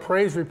have a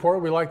praise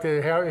report. We like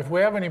to have, if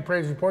we have any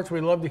praise reports,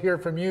 we'd love to hear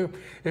from you.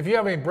 If you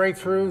have any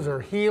breakthroughs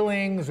or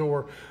healings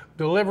or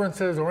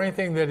deliverances or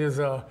anything that is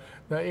the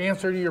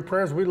answer to your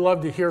prayers, we'd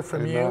love to hear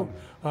from you.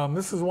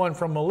 This is one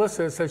from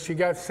Melissa. It says she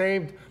got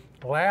saved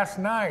last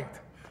night.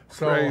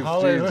 So Praise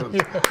hallelujah.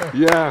 Jesus.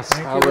 Yes,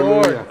 Thank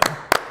hallelujah. you, Lord.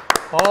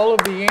 All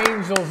of the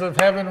angels of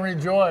heaven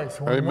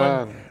rejoice when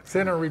Amen. one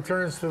sinner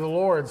returns to the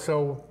Lord.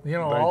 So, you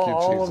know, Thank you,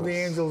 all of the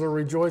Jesus. angels are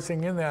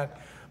rejoicing in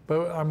that.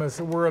 But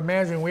we're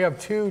imagining we have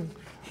two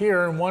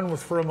here, and one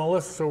was for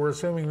Melissa, so we're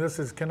assuming this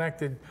is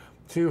connected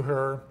to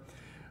her.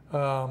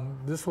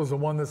 This was the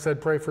one that said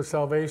pray for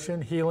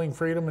salvation, healing,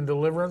 freedom, and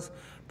deliverance.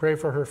 Pray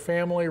for her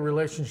family,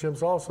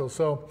 relationships also.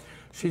 So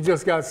she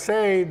just got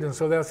saved, and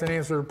so that's an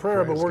answer to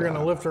prayer. Praise but we're going to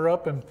God. lift her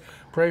up and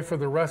pray for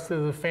the rest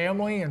of the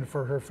family and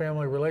for her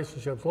family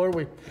relationships. Lord,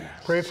 we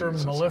pray for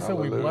Jesus, Melissa.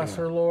 We hallelujah. bless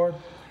her, Lord.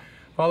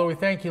 Father, we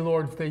thank you,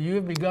 Lord, that you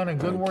have begun a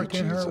good Thank you, work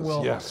in her. Jesus.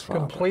 Will Yes, Father.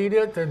 complete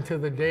it until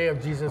the day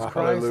of Jesus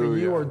Christ. That you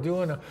Hallelujah. are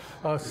doing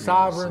a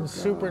sovereign, God.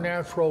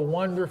 supernatural,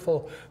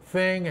 wonderful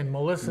thing in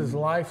Melissa's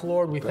life,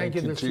 Lord. We thank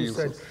you you, that she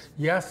said Jesus.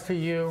 yes to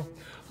you.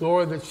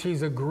 Lord, that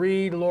she's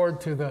agreed, Lord,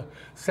 to the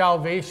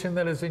salvation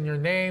that is in your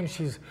name.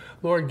 She's,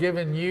 Lord,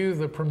 given you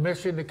the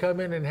permission to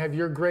come in and have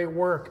your great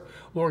work,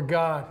 Lord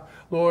God.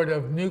 Lord,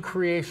 of new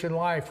creation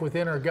life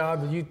within her,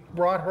 God, that you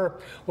brought her,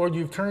 Lord,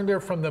 you've turned her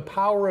from the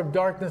power of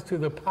darkness to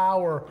the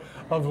power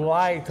of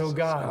light, oh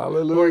God.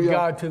 Hallelujah. Lord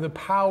God, to the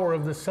power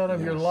of the Son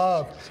of your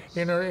love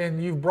in her,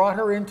 and you've brought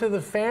her into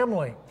the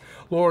family.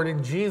 Lord,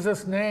 in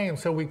Jesus' name.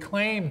 So we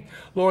claim,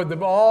 Lord,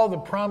 all the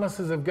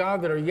promises of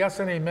God that are yes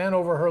and amen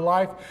over her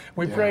life.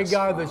 We pray,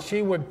 God, that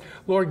she would,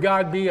 Lord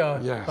God, be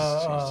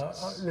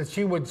that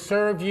she would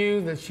serve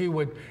you, that she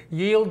would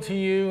yield to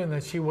you, and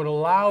that she would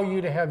allow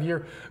you to have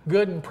your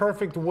good and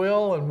perfect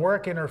will and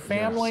work in her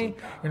family,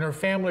 in her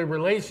family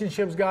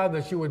relationships, God,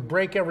 that you would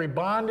break every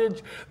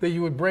bondage, that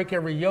you would break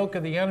every yoke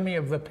of the enemy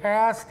of the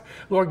past.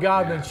 Lord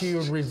God, that you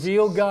would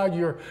reveal, God,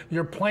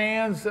 your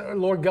plans,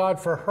 Lord God,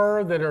 for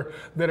her that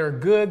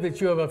are good, that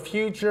you have a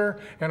future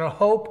and a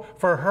hope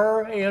for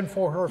her and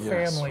for her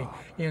family.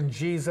 In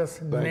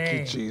Jesus' name. Thank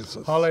you,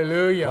 Jesus.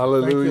 Hallelujah.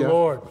 Hallelujah. Thank you,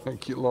 Lord.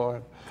 Thank you,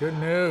 Lord. Good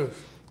news.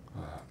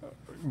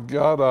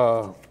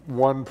 Got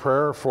one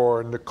prayer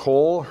for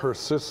Nicole. Her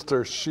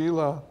sister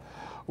Sheila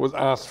was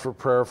asked for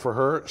prayer for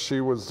her.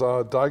 She was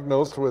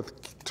diagnosed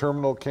with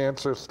terminal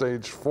cancer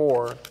stage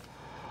 4.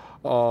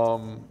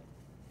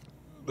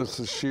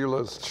 This is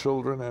Sheila's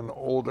children and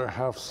older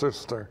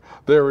half-sister.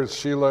 There is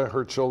Sheila,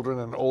 her children,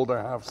 and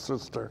older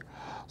half-sister.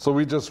 So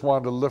we just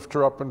want to lift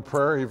her up in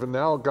prayer even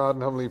now. God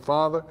and Heavenly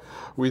Father,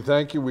 we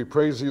thank you, we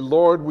praise you.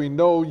 Lord, we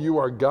know you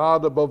are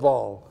God above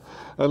all.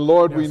 And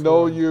Lord, we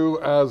know you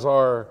as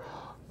our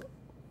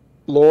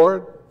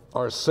Lord,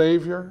 our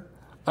Savior,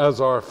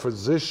 as our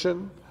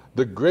physician,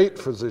 the great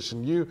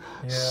physician. You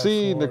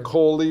see Lord.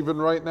 Nicole even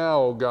right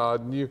now, oh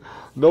God, and you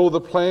know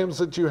the plans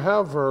that you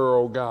have for her,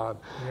 oh God.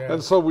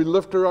 And so we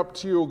lift her up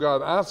to you, oh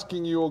God,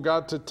 asking you, oh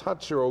God, to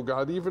touch her, oh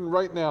God, even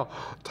right now.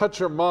 Touch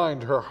her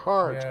mind, her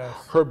heart,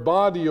 her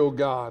body, oh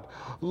God.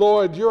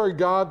 Lord, you're a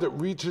God that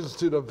reaches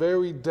to the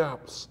very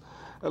depths.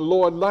 And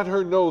Lord, let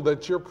her know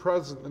that you're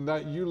present and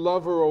that you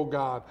love her, oh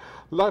God.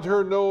 Let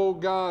her know, oh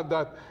God,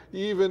 that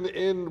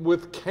even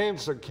with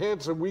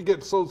cancer, we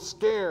get so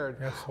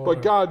scared.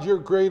 But God, you're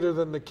greater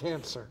than the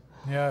cancer.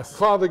 Yes.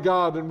 Father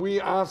God, and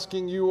we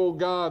asking you, oh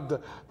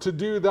God, to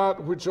do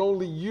that which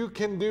only you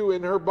can do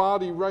in her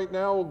body right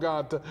now, oh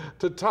God,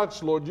 to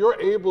touch, Lord. You're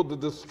able to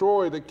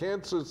destroy the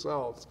cancer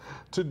cells,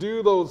 to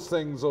do those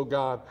things, oh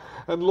God.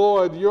 And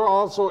Lord, you're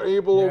also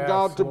able, oh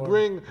God, to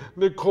bring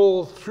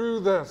Nicole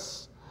through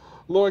this.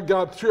 Lord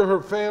God, through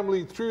her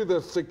family, through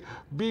this, to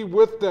be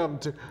with them,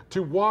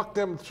 to walk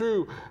them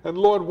through. And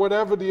Lord,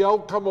 whatever the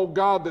outcome, oh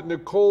God, that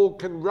Nicole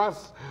can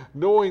rest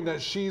knowing that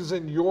she's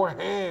in your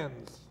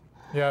hands.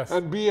 Yes.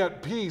 And be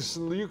at peace.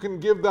 And you can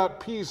give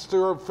that peace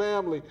to her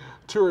family,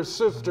 to her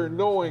sister,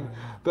 knowing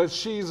that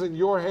she's in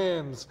your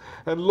hands.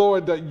 And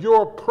Lord, that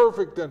your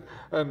perfect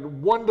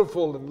and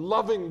wonderful and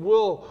loving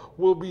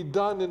will be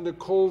done in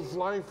Nicole's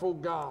life, oh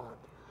God.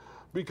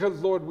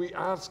 Because, Lord, we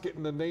ask it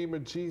in the name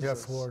of Jesus.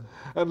 Yes, Lord.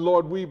 And,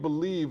 Lord, we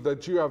believe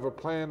that you have a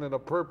plan and a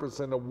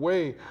purpose and a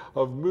way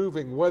of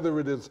moving, whether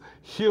it is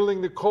healing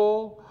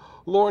Nicole,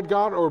 Lord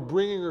God, or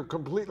bringing her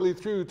completely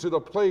through to the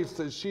place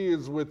that she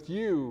is with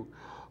you,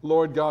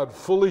 Lord God,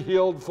 fully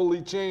healed,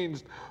 fully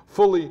changed,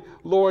 fully,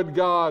 Lord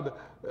God,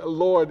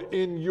 Lord,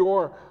 in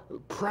your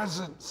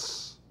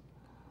presence.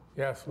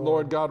 Yes,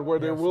 Lord God, where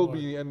there Yes, will Lord.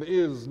 be and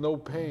is no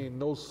pain,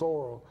 no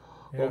sorrow.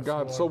 Oh Yes,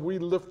 God, so Lord. we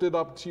lift it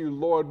up to you,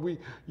 Lord.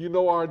 You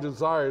know our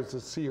desire is to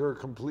see her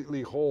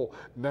completely whole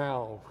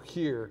now,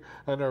 here,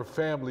 and her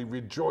family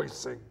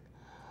rejoicing.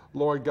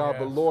 Lord God,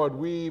 but Yes. Lord,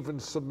 we even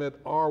submit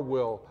our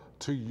will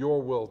to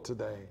your will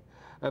today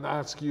and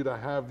ask you to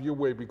have your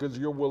way because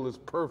your will is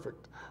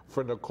perfect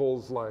for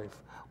Nicole's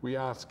life. We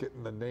ask it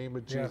in the name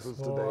of Yes, Jesus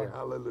today. Lord.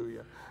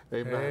 Hallelujah.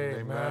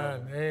 Amen.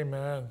 Amen.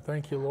 Amen.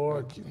 Thank you,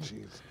 Lord. Thank you,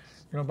 Jesus.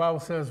 You know, the Bible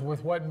says,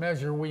 with what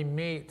measure we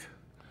meet,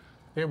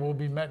 it will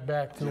be met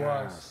back to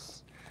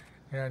us.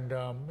 And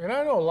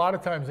I know a lot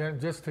of times,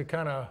 and just to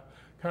kind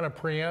of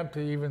preempt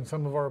even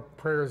some of our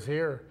prayers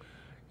here,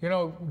 you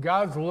know,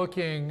 God's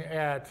looking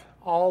at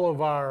all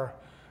of our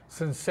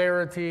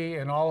sincerity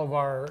and all of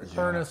our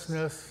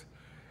earnestness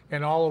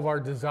and all of our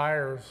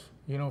desires,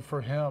 you know,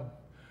 for Him.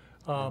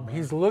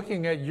 He's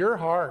looking at your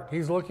heart.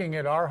 He's looking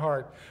at our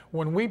heart.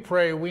 When we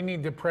pray, we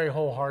need to pray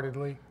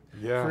wholeheartedly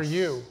for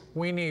you.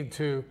 We need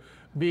to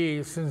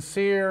be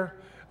sincere,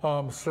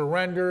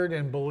 surrendered,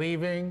 and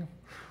believing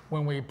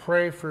when we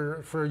pray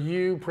for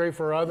you, pray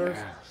for others.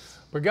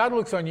 But God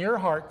looks on your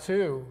heart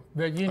too,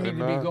 that you need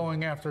to be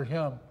going after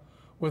Him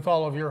with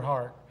all of your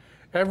heart.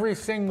 Every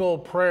single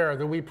prayer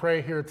that we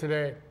pray here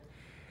today,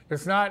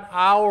 it's not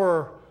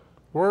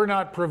we're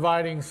not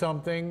providing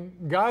something.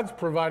 God's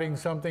providing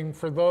something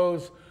for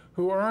those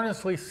who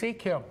earnestly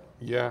seek Him.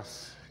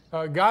 Yes.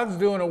 God's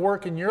doing a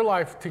work in your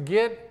life to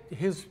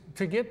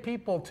get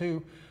people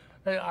to.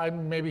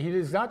 Maybe He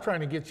is not trying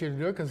to get you to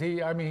do it because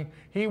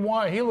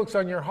He looks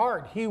on your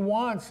heart. He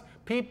wants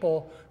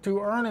people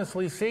to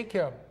earnestly seek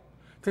Him.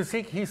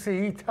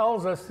 He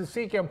tells us to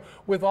seek Him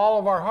with all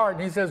of our heart.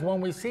 And He says when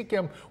we seek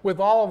Him with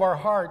all of our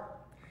heart,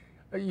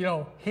 you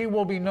know, He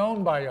will be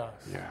known by us.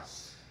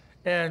 Yes.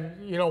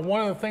 And, you know,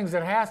 one of the things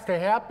that has to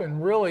happen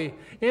really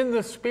in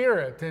the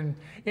Spirit and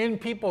in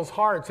people's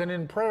hearts and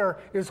in prayer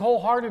is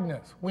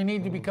wholeheartedness. We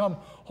need to become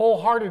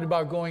wholehearted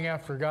about going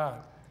after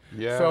God.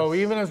 Yes. So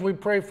even as we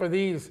pray for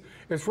these,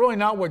 it's really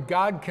not what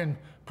God can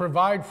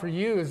provide for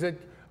you. Is that,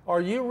 are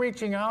you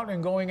reaching out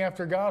and going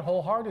after God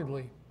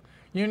wholeheartedly?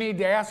 You need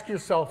to ask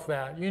yourself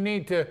that. You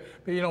need to,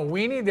 you know,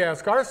 we need to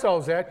ask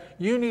ourselves that.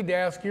 You need to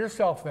ask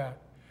yourself that.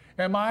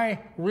 Am I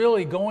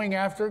really going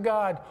after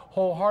God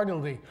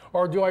wholeheartedly?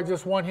 Or do I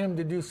just want Him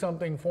to do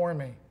something for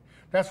me?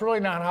 That's really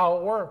not how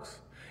it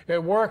works.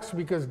 It works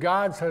because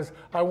God says,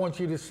 I want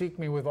you to seek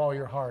me with all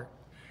your heart.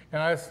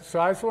 And so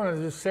I just wanted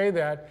to just say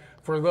that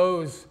for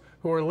those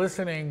who are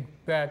listening,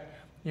 that,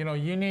 you know,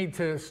 you need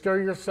to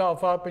stir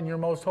yourself up in your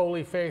most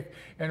holy faith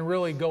and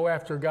really go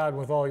after God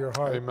with all your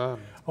heart. Amen.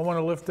 I want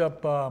to lift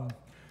up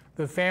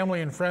the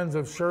family and friends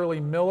of Shirley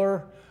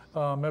Miller.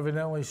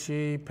 Evidently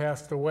she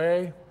passed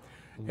away.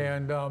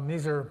 And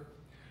these are,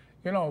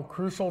 you know,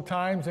 crucial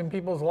times in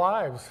people's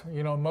lives.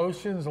 You know,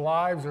 emotions,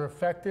 lives are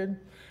affected.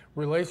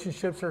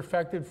 Relationships are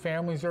affected.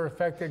 Families are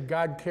affected.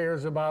 God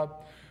cares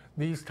about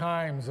these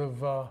times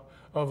of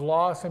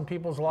loss in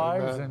people's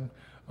lives. Amen.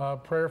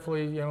 And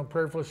prayerfully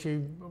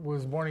she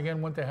was born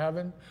again, went to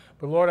heaven.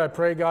 But Lord, I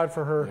pray, God,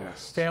 for her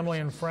family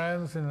and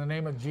friends. In the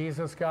name of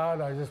Jesus,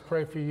 God, I just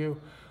pray for you,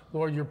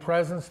 Lord, your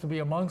presence to be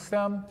amongst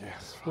them.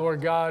 Yes.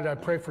 Lord God, I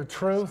pray for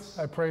truth.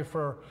 I pray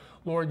for,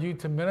 Lord, you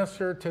to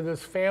minister to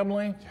this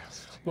family.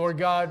 Yes. Lord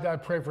God, I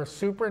pray for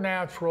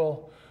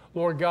supernatural,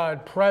 Lord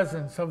God,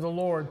 presence of the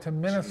Lord to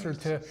minister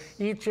to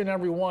each and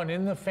every one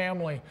in the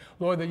family.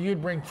 Lord, that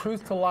you'd bring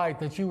truth to light,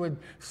 that you would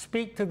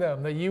speak to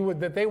them,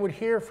 that they would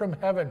hear from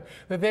heaven,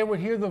 that they would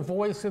hear the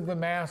voice of the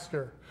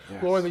Master.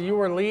 Yes. Lord, that you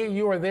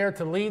are there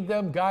to lead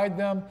them, guide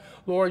them.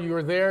 Lord, you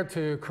are there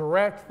to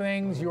correct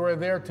things. You are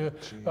there to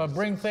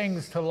bring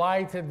things to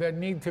light that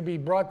need to be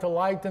brought to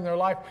light in their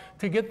life,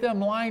 to get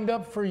them lined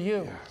up for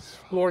you, yes,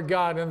 Lord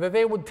God, and that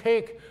they would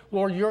take,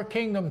 Lord, your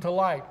kingdom to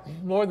light.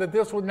 Lord, that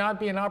this would not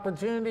be an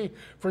opportunity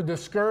for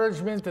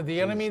discouragement to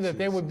the enemy, that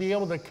they would be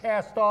able to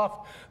cast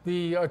off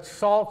the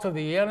assaults of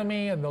the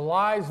enemy and the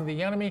lies of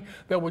the enemy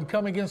that would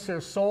come against their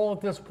soul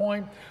at this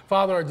point.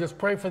 Father, I just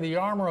pray for the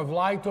armor of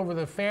light over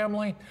the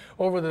family,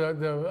 over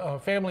the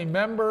family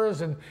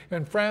members and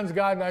friends,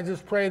 God, and I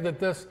just pray that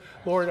this,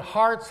 Lord,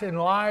 hearts and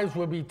lives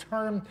would be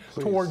turned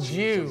towards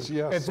you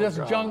at this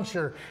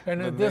juncture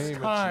and at this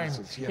time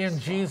in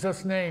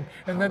Jesus' name,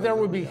 and that there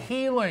would be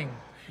healing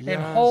and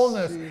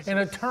wholeness and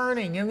a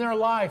turning in their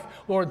life.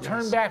 Lord,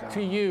 turn back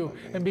to you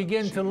and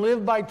begin to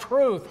live by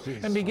truth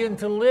and begin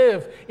to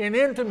live in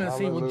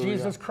intimacy with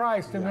Jesus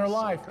Christ in their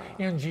life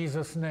in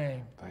Jesus'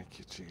 name. Thank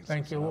you, Jesus.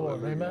 Thank you,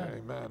 Lord. Amen.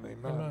 Amen. Amen.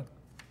 Amen.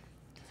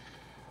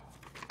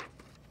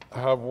 I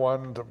have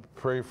one to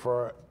pray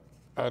for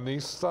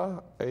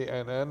Anista,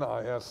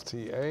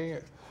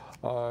 A-N-N-I-S-T-A.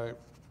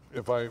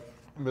 If I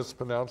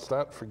mispronounced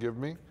that, forgive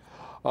me.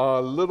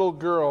 Little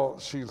girl,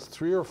 she's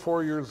 3 or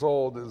 4 years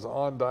old, is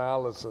on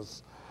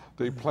dialysis.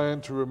 They plan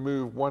to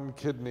remove one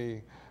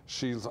kidney.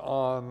 She's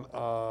on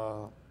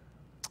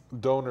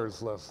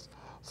donors list.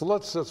 So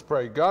let's just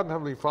pray. God and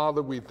Heavenly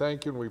Father, we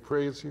thank you and we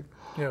praise you.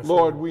 Yes,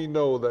 Lord, we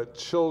know that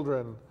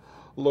children,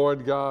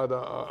 Lord God,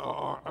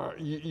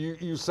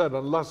 you said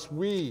unless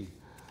we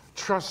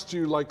trust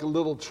you like a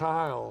little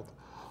child,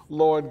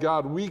 Lord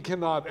God, we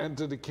cannot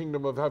enter the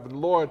kingdom of heaven.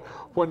 Lord,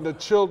 when the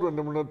children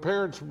and when the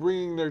parents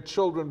bringing their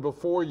children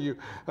before you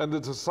and the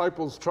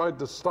disciples tried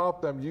to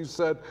stop them, you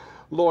said,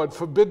 Lord,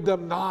 forbid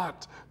them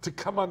not to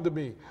come unto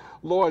me.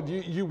 Lord,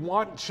 you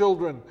want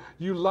children.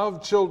 You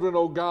love children,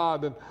 oh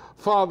God. And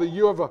Father,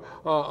 you have a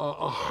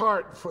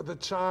heart for the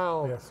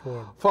child. Yes,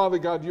 Lord. Father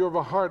God, you have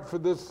a heart for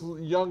this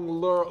young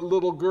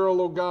little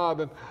girl, oh God.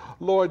 And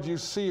Lord, you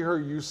see her.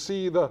 You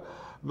see the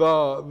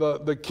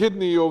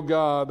kidney, oh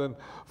God. And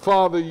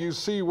Father, you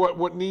see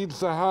what needs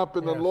to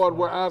happen. Yes, and Lord, Lord.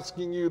 we're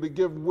asking you to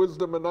give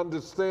wisdom and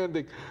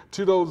understanding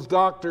to those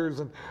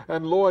doctors.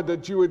 And Lord,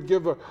 that you would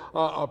give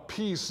a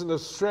peace and a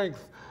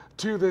strength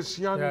to this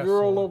young Yes,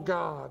 girl, Lord. oh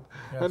God,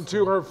 Yes, and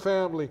to her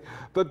family,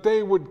 that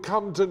they would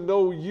come to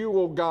know you,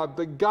 oh God,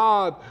 the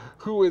God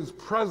who is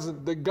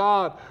present, the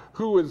God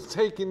who is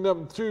taking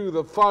them through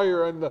the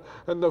fire and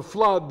the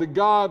flood, the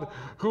God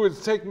who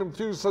is taking them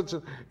through such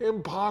an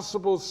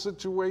impossible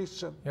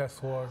situation. Yes,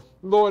 Lord.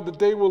 Lord, that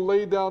they will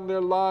lay down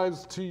their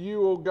lives to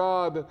you, oh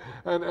God,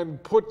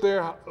 and put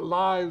their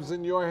lives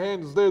in your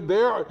hands.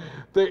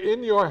 They're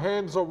in your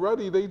hands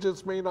already. They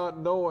just may not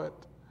know it.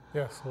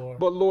 Yes, Lord.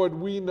 But Lord,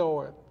 we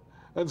know it.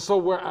 And so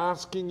we're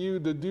asking you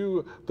to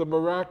do the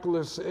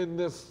miraculous in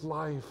this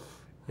life.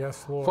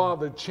 Yes, Lord.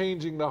 Father,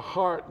 changing the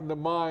heart and the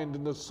mind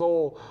and the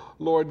soul,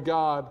 Lord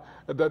God,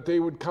 that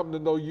they would come to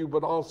know you,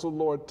 but also,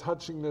 Lord,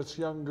 touching this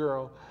young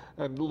girl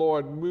and,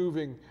 Lord,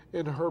 moving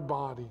in her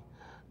body.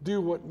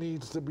 Do what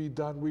needs to be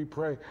done, we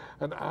pray,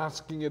 and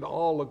asking it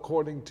all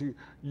according to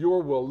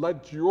your will.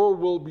 Let your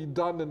will be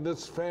done in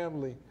this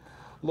family,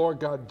 Lord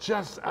God,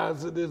 just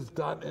as it is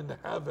done in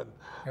heaven.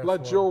 Yes, Let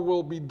Lord. your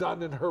will be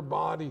done in her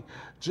body,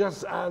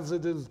 just as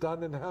it is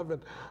done in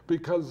heaven.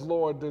 Because,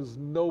 Lord, there's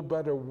no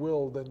better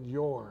will than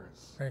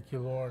yours, Thank you,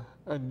 Lord.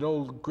 and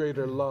no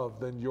greater love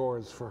than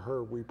yours for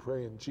her, we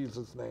pray in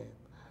Jesus' name.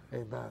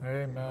 Amen.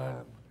 Amen.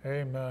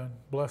 Amen.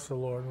 Bless the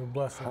Lord. We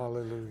bless him.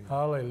 Hallelujah.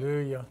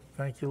 Hallelujah.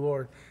 Thank you,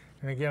 Lord.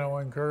 And again, I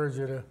want to encourage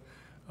you to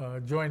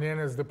join in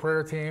as the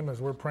prayer team as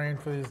we're praying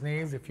for these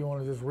needs. If you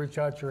want to just reach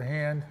out your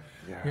hand,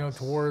 Yes.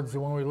 towards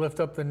when we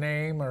lift up the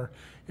name, or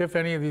if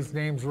any of these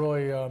names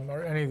really,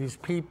 or any of these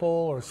people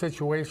or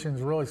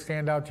situations really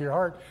stand out to your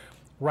heart,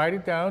 write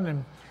it down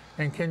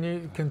and can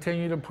you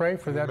continue to pray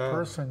for that Amen.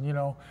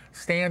 person,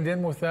 stand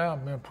in with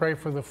them and pray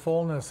for the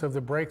fullness of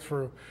the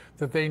breakthrough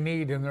that they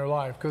need in their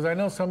life. Because I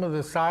know some of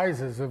the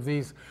sizes of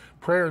these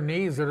prayer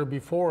needs that are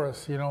before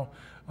us,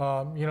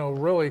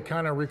 really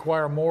kind of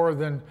require more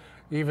than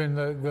even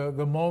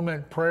the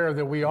moment prayer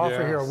that we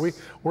offer here.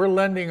 Yes. We're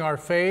lending our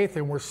faith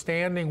and we're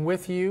standing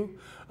with you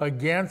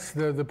against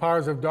the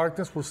powers of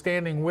darkness. We're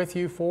standing with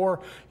you for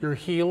your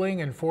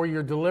healing and for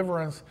your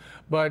deliverance.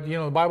 But,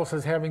 the Bible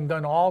says, having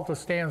done all to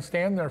stand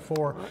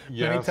therefore. Many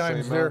Yes,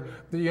 times amen.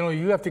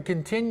 you have to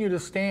continue to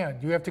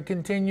stand. You have to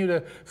continue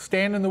to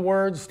stand in the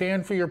Word,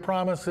 stand for your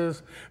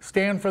promises,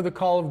 stand for the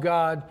call of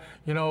God,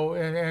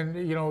 and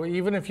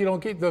even if you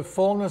don't get the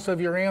fullness of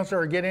your answer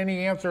or get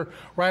any answer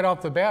right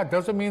off the bat,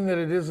 doesn't mean that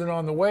it isn't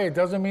on the way. It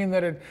doesn't mean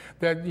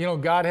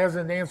that God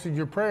hasn't answered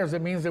your prayers.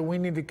 It means that we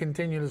need to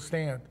continue to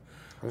stand.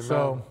 Amen.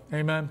 So,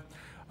 amen.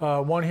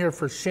 One here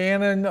for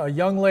Shannon. A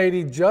young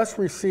lady just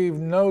received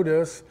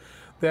notice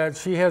that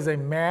she has a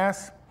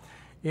mass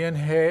in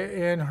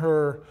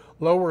her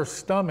lower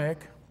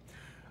stomach.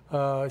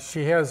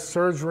 She has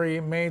surgery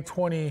May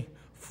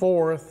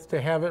 24th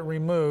to have it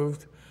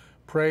removed.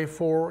 Pray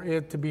for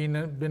it to be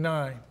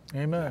benign.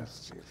 Amen.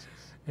 Yes, Jesus.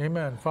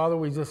 Amen. Father,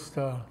 we just,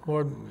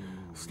 Lord,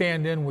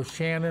 stand in with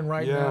Shannon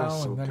right now.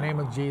 Yes, In oh the name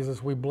of God.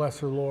 Jesus, we bless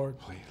her, Lord.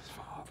 Please,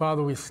 Father.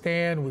 Father, we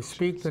stand, we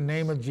speak the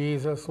name of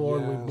Jesus,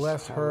 Lord. We Yes,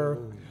 bless her.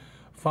 hallelujah.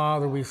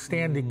 Father, we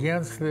stand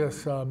against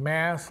this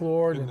mass,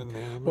 Lord. In the And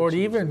name of Lord,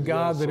 even Jesus,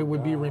 God, yes, that it oh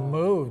would be God.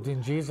 removed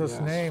in Jesus'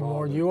 Yes, name.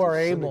 Lord, Father, you are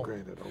able.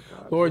 disintegrate it, oh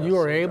God. Lord, you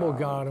Yes, are oh able,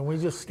 God, and we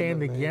just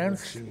stand In the name of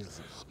against,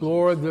 Jesus.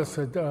 Lord, this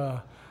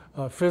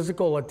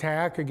physical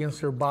attack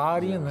against her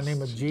body in the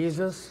name of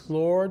Jesus,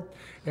 Lord.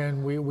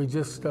 And we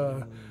just,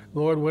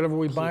 Lord, whatever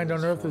we bind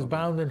on earth is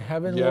bound in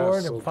heaven, Yes,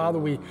 Lord. oh And Father,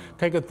 we God.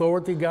 take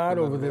authority, God, In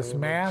the over this name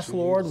of mass,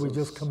 Lord. We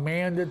just Jesus.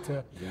 command it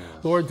to, Yes,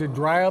 Lord, to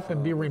dry up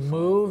and be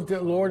removed,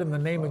 Lord, in the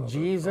name of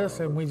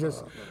Jesus. And we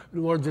just,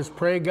 Lord, just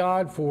pray,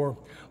 God, for,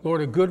 Lord,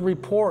 a good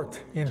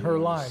report in her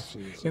life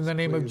in the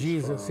name of Please,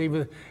 Jesus.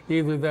 Father.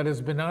 Either that is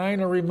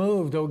benign or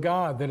removed, oh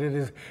God, that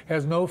it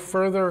has no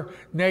further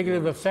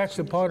negative effects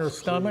upon her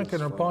stomach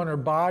and upon her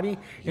body.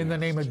 In the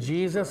name of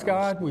Jesus,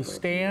 God, we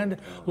stand,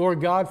 Lord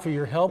God, for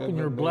your help and In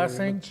your the name of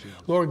blessing.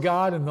 Lord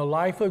God, in the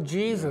life of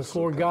Jesus,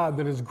 Lord God,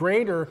 that is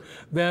greater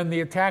than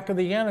the attack of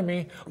the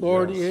enemy,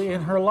 Lord,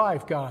 in her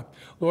life, God.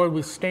 Lord,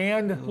 we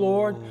stand,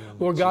 Lord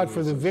God,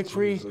 for the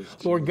victory,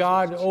 Lord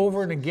God,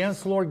 over and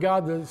against, Lord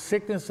God, the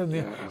sickness and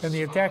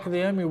the attack of the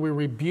enemy. We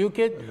rebuke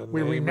it,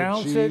 we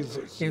renounce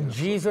it in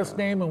Jesus'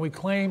 name, and we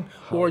claim,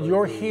 Lord,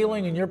 your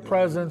healing and your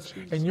presence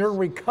and your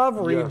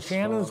recovery in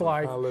Shannon's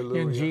life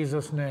in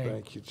Jesus' name.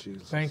 Thank you,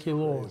 Jesus. Thank you,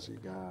 Lord. Praise you,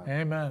 God.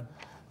 Amen.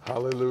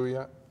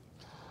 Hallelujah.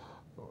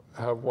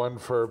 Have one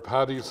for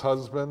Patty's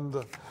husband.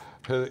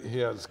 He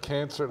has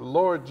cancer.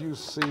 Lord, you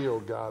see, oh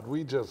God,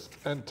 we just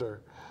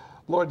enter.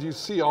 Lord, you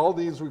see all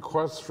these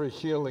requests for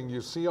healing.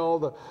 You see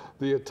all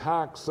the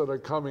attacks that are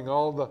coming,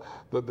 all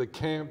the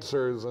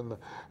cancers and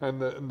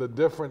the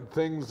different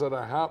things that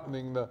are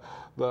happening,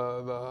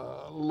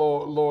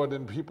 Lord,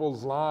 in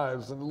people's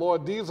lives. And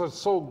Lord, these are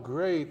so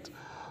great.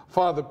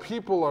 Father,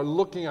 people are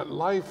looking at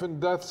life and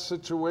death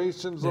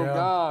situations, oh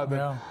God.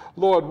 And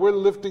Lord, we're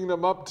lifting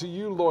them up to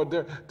you, Lord.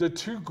 They're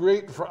too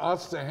great for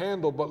us to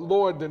handle, but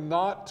Lord, they're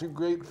not too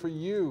great for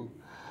you.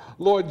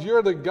 Lord,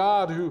 you're the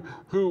God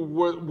who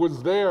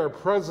was there,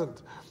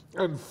 present,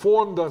 and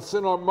formed us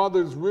in our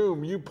mother's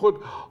womb. You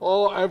put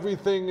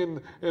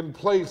everything in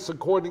place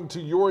according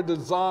to your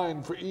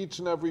design for each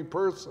and every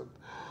person.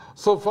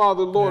 So,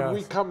 Father, Lord,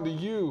 we come to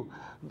you,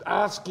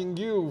 asking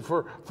you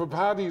for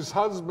Patty's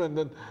husband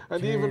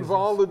and even for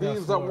all of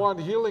these that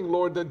want healing,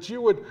 Lord, that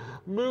you would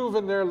move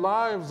in their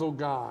lives, oh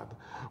God.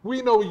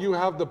 We know you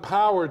have the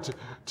power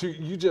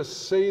you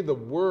just say the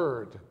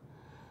word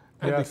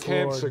and the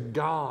cancer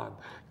gone.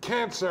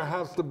 Cancer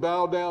has to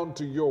bow down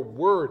to your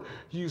word.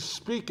 You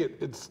speak it,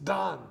 it's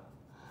done.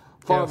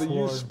 Father,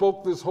 you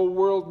spoke this whole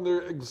world into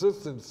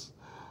existence.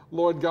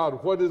 Lord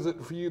God, what is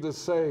it for you to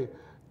say?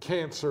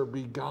 Cancer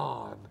be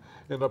gone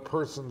in a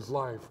person's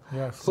life.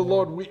 So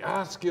Lord, we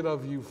ask it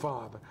of you,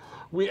 Father.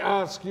 We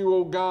ask you,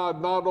 oh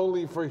God, not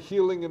only for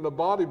healing in the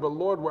body, but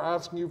Lord, we're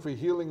asking you for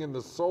healing in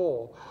the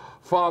soul.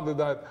 Father,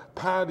 that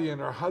Patty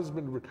and her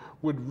husband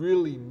would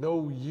really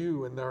know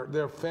you, and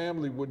their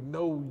family would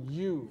know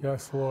you.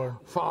 Yes, Lord.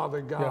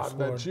 Father God,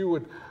 that you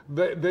would,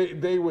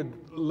 they would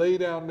lay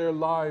down their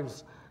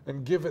lives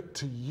and give it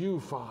to you,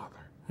 Father.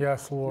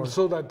 Yes, Lord.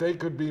 So that they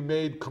could be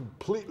made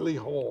completely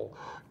whole,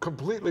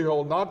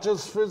 not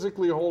just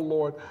physically whole,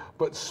 Lord,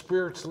 but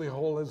spiritually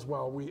whole as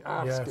well. We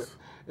ask it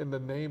in the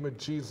name of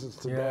Jesus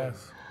today,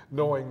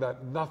 knowing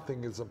that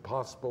nothing is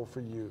impossible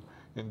for you.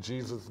 In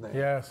Jesus' name.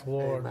 Yes,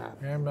 Lord. Amen.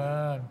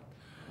 Amen.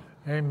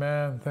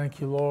 Amen.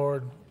 Thank you,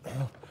 Lord.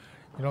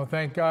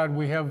 Thank God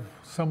we have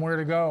somewhere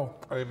to go.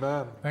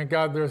 Amen. Thank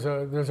God there's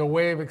a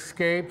way of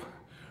escape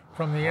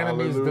from the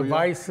enemy's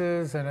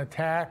devices and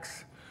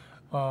attacks.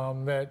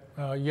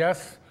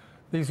 Yes,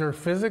 these are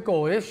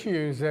physical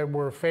issues that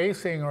we're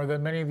facing, or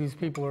that many of these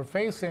people are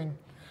facing,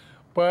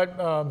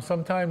 but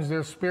sometimes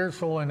they're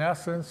spiritual in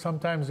essence.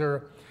 Sometimes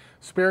they're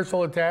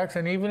spiritual attacks,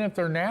 and even if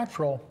they're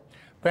natural,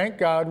 thank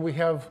God we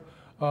have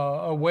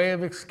a way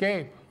of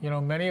escape.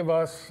 Many of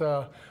us,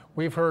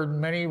 we've heard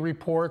many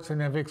reports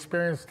and have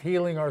experienced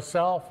healing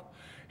ourselves,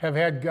 have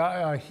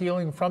had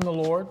healing from the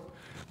Lord.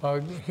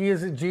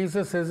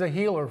 Jesus is a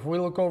healer. If we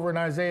look over in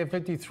Isaiah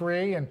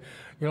 53 and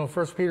 1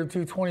 Peter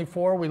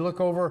 2:24, we look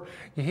over,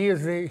 he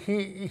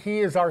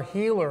is our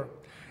healer,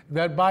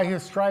 that by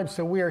his stripes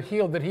that we are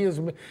healed, that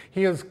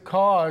he has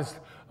caused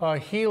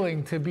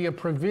healing to be a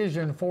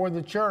provision for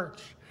the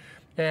church.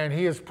 And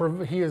he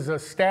has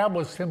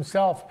established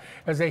himself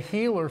as a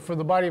healer for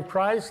the body of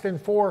Christ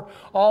and for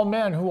all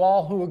men who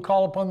would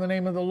call upon the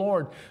name of the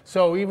Lord.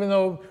 So even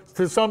though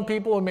to some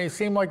people it may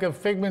seem like a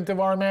figment of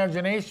our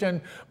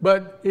imagination,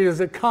 but it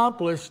is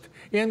accomplished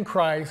in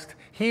Christ.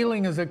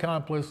 Healing is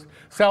accomplished.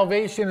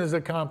 Salvation is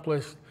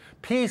accomplished.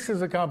 Peace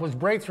is accomplished.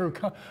 Breakthrough,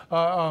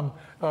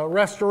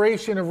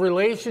 restoration of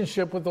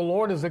relationship with the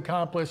Lord is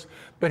accomplished.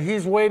 But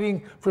he's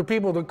waiting for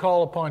people to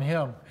call upon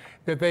him,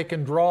 that they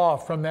can draw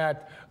from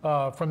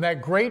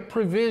that great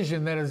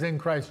provision that is in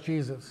Christ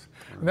Jesus.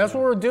 And that's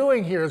what we're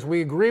doing here, is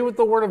we agree with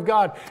the Word of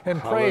God and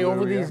pray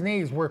over these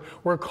needs.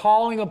 We're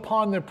calling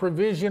upon the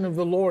provision of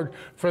the Lord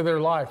for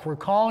their life. We're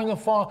calling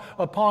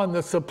upon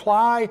the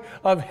supply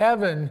of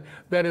heaven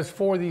that is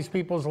for these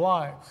people's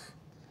lives.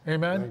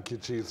 Amen. Thank you,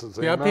 Jesus.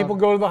 Amen. Yeah, people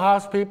go to the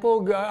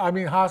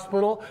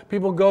hospital.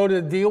 People go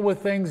to deal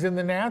with things in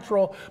the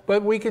natural,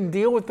 but we can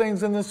deal with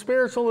things in the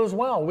spiritual as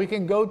well. We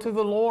can go to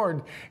the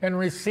Lord and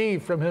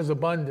receive from his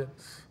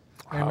abundance.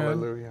 Amen.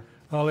 Hallelujah.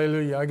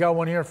 Hallelujah. I got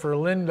one here for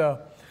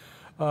Linda.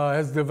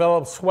 Has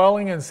developed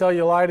swelling and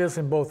cellulitis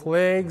in both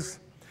legs,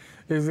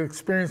 is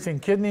experiencing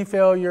kidney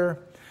failure,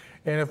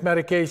 and if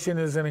medication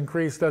isn't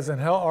increased, doesn't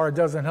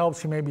help,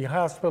 she may be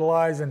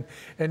hospitalized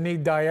and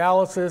need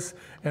dialysis,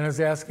 and is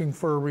asking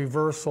for a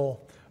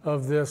reversal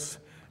of this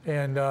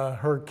and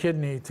her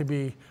kidney to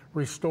be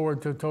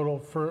restored to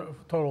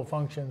total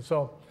function.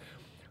 So,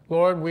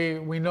 Lord,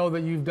 we know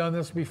that you've done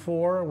this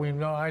before.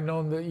 I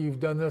know that you've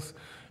done this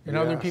in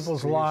other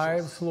people's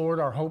lives. Lord,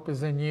 our hope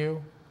is in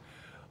you.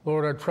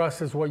 Lord, our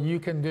trust is what you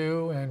can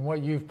do and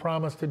what you've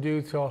promised to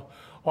do to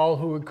all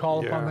who would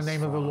call upon the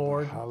name of the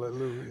Lord.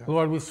 Hallelujah.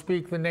 Lord, we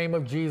speak the name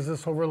of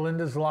Jesus over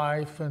Linda's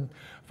life. And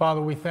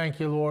Father, we thank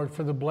you, Lord,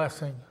 for the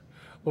blessing,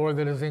 Lord,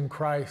 that is in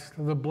Christ,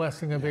 the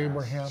blessing of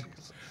Abraham.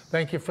 Jesus.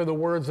 Thank you for the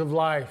words of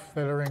life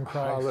that are in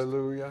Christ.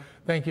 Hallelujah.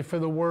 Thank you for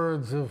the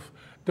words of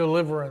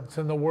deliverance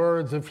and the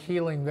words of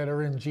healing that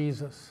are in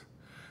Jesus.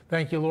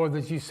 Thank you, Lord,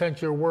 that you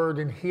sent your word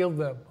and healed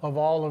them of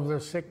all of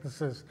their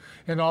sicknesses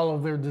and all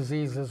of their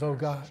diseases, oh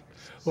God.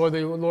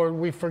 Lord,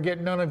 we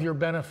forget none of your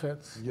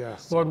benefits.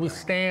 Yes. Lord, we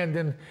stand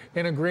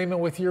in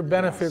agreement with your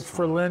benefits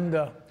for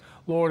Linda,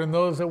 Lord, and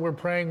those that we're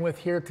praying with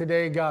here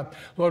today, God.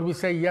 Lord, we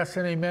say yes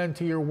and amen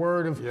to your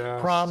word of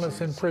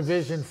promise and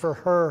provision for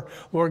her.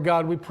 Lord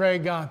God, we pray,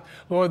 God,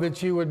 Lord,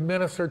 that you would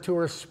minister to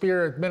her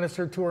spirit,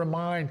 minister to her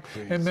mind,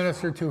 and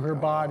minister to her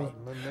body.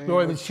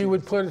 Lord, that she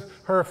would put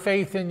her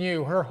faith in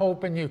you, her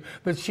hope in you,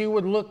 that she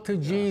would look to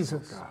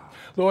Jesus.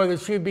 Lord, that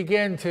she would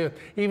begin to,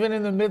 even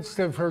in the midst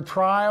of her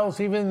trials,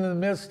 even in the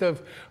midst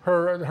of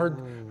her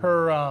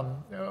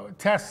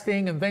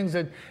testing and things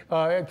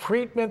that,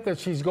 treatment that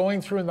she's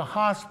going through in the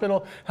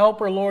hospital, help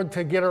her, Lord,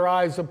 to get her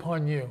eyes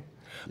upon you.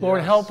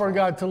 Lord, help her,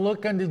 God, to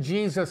look unto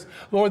Jesus,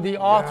 Lord, the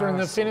author and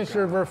the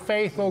finisher of her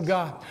faith, oh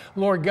God.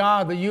 Lord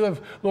God, that you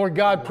have, Lord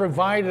God,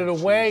 provided a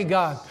way,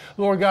 God,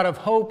 Lord God, of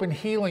hope and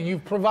healing.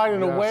 You've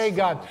provided a way,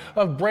 God,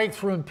 of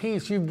breakthrough and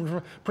peace.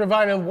 You've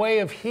provided a way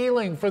of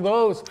healing for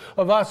those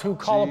of us who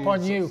call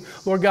upon you.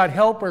 Lord God,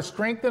 help her,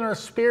 strengthen her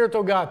spirit,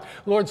 oh God.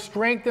 Lord,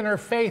 strengthen her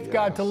faith,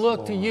 God, to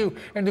look to you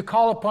and to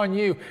call upon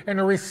you and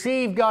to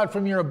receive, God,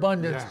 from your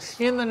abundance.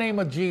 In the name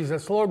of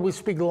Jesus, Lord, we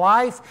speak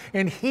life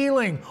and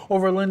healing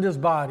over Linda's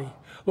body.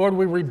 Lord,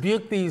 we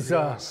rebuke these,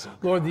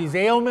 Lord, these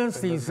ailments,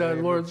 these,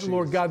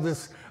 Lord God,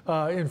 this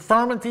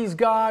infirmities,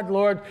 God,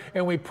 Lord,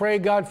 and we pray,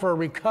 God, for a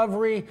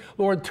recovery.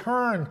 Lord,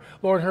 turn,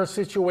 Lord, her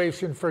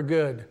situation for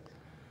good.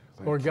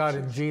 Lord God,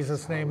 in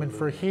Jesus' name, and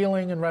for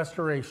healing and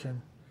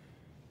restoration.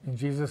 In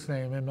Jesus'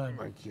 name, amen.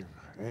 Thank you.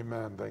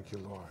 Amen. Thank you,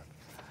 Lord.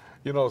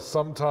 You know,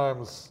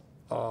 sometimes,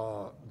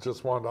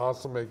 just wanted to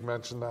also make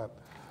mention that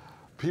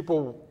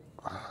people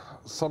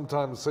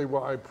sometimes say,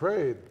 well, I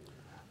prayed,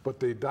 but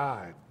they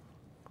died.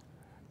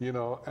 You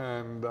know,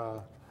 and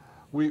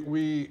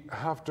we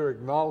have to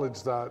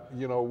acknowledge that,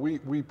 you know,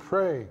 we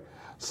pray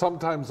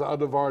sometimes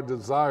out of our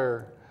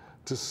desire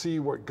to see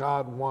what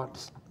God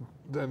wants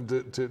and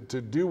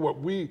to do what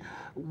we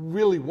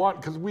really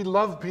want, because we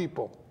love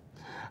people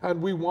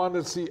and we want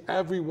to see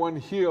everyone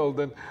healed.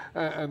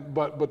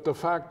 But the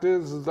fact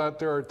is that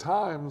there are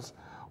times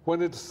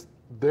when it's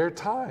their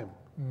time,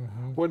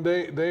 when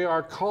they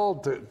are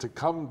called to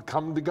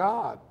come to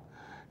God,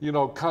 you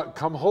know,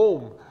 come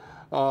home.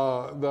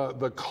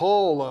 The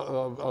call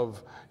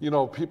of you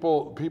know,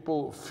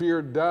 people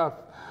fear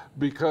death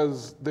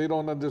because they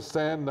don't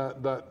understand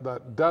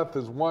that death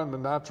is a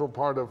natural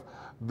part of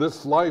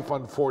this life,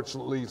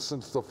 unfortunately,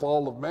 since the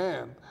fall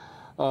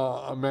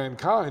of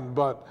mankind.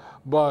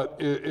 But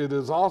it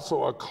is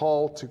also a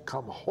call to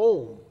come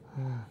home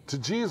to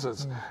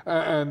Jesus,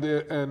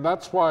 and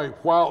that's why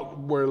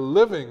while we're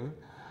living,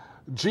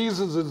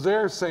 Jesus is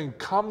there saying,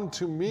 come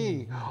to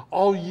me,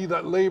 all ye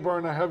that labor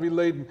and are heavy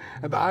laden,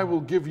 and I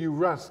will give you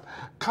rest.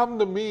 Come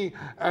to me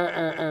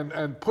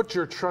and put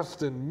your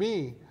trust in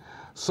me,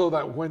 so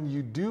that when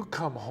you do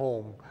come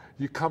home,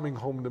 you're coming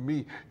home to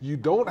me. You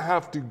don't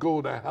have to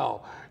go to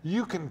hell.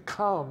 You can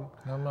come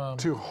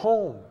to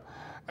home.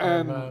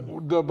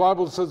 And the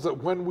Bible says that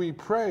when we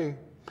pray,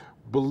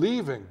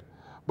 believing,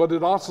 but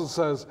it also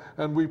says,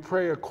 and we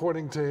pray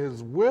according to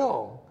his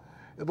will,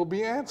 it'll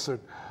be answered.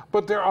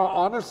 But there are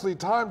honestly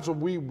times when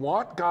we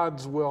want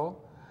God's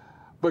will,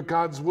 but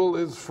God's will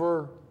is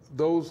for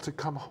those to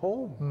come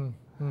home.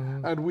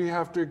 And we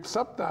have to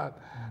accept that.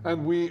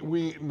 And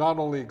we not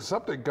only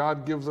accept it,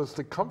 God gives us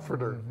the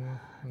comforter.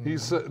 He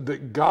said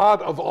that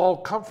God of all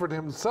comfort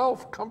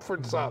himself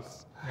comforts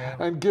us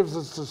and gives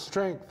us the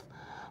strength.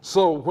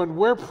 So when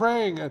we're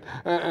praying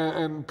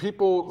and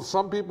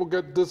some people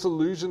get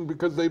disillusioned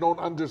because they don't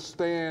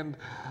understand,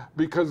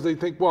 because they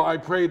think, well, I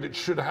prayed, it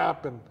should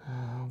happen.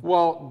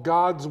 Well,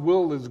 God's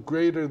will is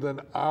greater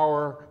than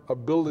our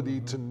ability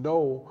to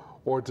know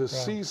or to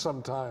see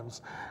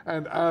sometimes.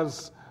 And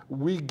as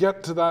we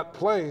get to that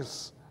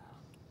place,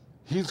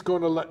 he's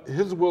going to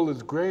his will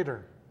is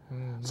greater.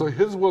 So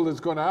his will is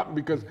going to happen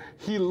because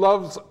he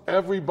loves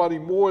everybody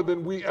more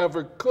than we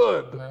ever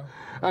could.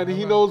 And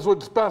he knows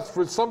what's best.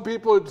 For some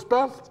people, it's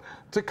best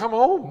to come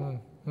home.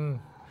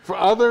 For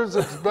others,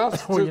 it's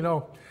best to... Well, you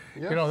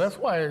know, that's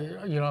why,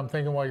 I'm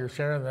thinking while you're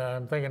sharing that,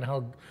 I'm thinking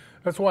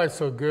that's why it's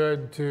so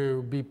good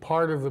to be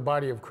part of the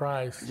body of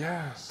Christ.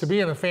 Yes. To be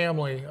in a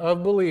family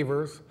of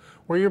believers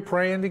where you're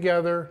praying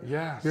together.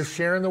 Yes. You're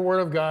sharing the Word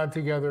of God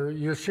together.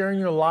 You're sharing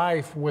your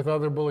life with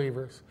other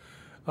believers.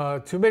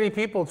 Too many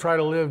people try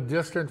to live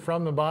distant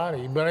from the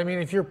body. But I mean,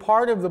 if you're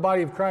part of the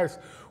body of Christ,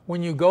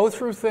 when you go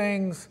through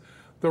things,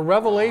 the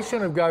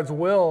revelation of God's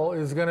will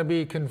is going to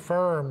be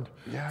confirmed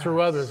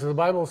through others. The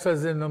Bible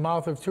says, in the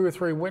mouth of 2 or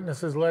 3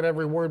 witnesses, let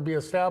every word be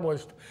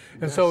established.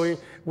 And so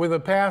with a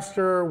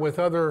pastor, with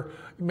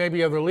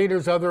maybe other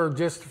leaders,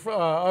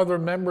 other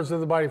members of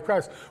the body of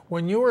Christ,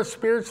 when you are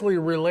spiritually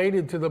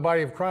related to the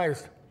body of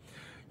Christ,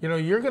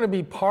 you're going to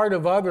be part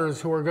of others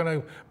who are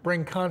going to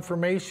bring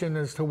confirmation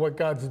as to what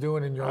God's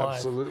doing in your life.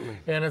 Absolutely.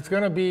 And it's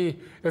going to be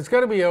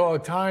a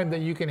time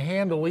that you can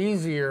handle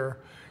easier.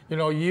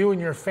 You and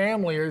your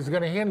family is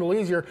going to handle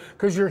easier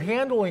because you're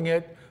handling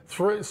it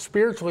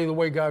spiritually the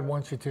way God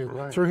wants you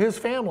to, through His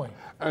family.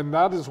 And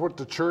that is what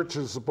the church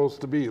is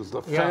supposed to be, is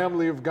the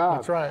family of God.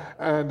 That's right.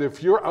 And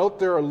if you're out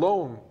there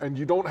alone and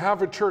you don't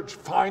have a church,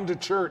 find a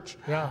church.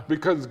 Yeah.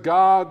 Because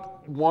God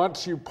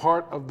wants you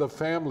part of the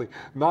family,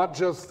 not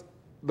just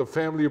the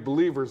family of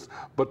believers,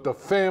 but the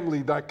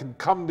family that can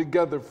come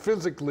together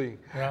physically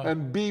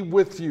and be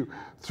with you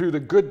through the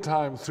good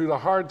times, through the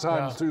hard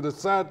times, through the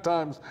sad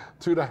times,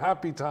 through the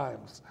happy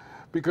times,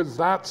 because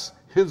that's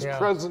His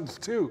presence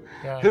too.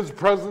 His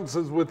presence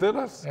is within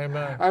us.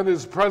 Amen. And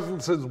His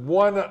presence is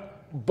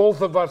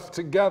both of us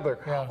together,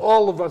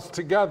 all of us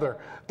together.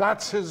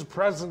 That's His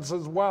presence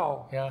as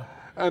well.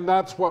 And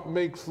that's what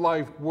makes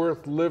life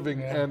worth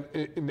living and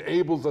it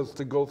enables us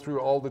to go through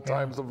all the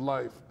times of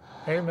life.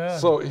 Amen.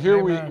 So here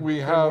Amen. we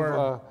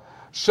have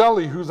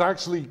Shelley, who's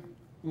actually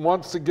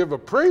wants to give a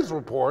praise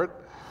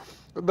report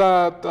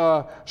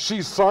that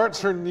she starts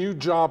her new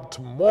job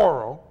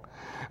tomorrow,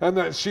 and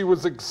that she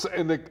was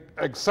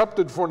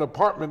accepted for an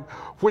apartment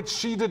which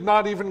she did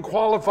not even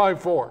qualify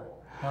for.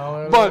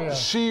 Hallelujah. But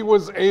she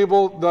was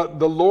able,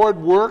 the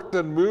Lord worked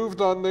and moved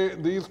on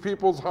these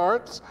people's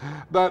hearts,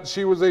 that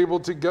she was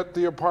able to get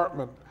the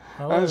apartment.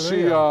 And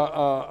she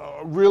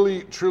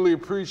really, truly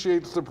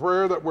appreciates the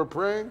prayer that we're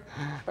praying,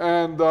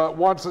 and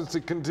wants us to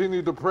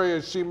continue to pray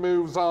as she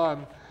moves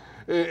on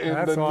in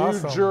the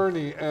new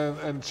journey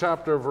and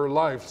chapter of her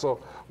life. So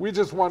we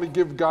just want to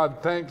give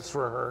God thanks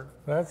for her.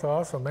 That's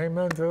awesome.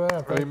 Amen to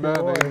that. Thank Amen.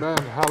 you, Lord. Amen.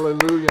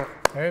 Hallelujah.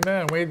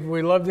 Amen.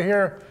 We love to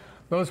hear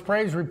those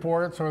praise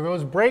reports or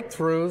those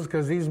breakthroughs,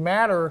 because these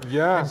matter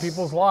in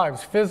people's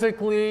lives,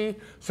 physically,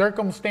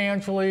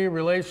 circumstantially,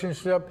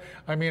 relationship.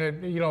 I mean,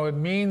 it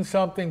means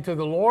something to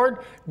the Lord,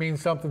 it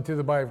means something to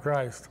the body of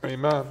Christ.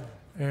 Amen.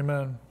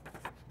 Amen.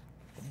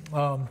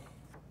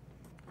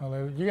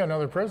 You got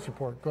another praise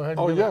report. Go ahead.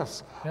 Oh,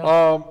 yes.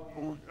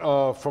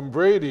 From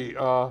Brady.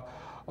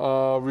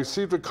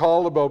 Received a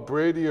call about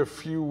Brady a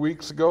few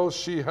weeks ago.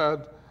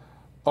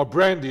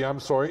 Brandy, I'm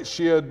sorry.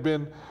 She had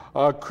been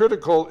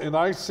critical in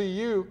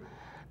ICU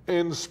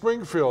in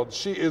Springfield.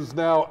 She is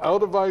now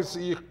out of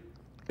ICU,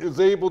 is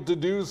able to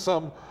do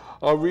some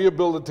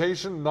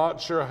rehabilitation.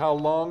 Not sure how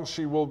long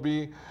she will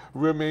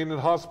remain in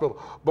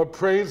hospital. But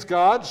praise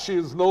God, she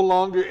is no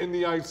longer in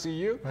the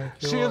ICU.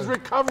 She is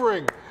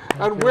recovering.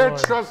 And we're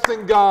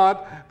trusting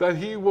God that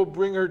He will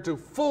bring her to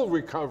full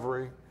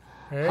recovery.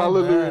 Amen.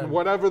 Hallelujah.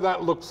 Whatever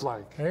that looks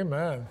like.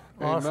 Amen.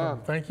 Awesome.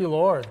 Amen. Thank you,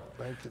 Lord.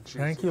 Thank you, Jesus.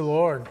 Thank you,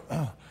 Lord.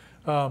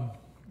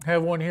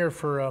 Have one here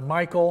for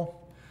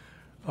Michael,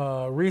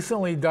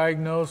 recently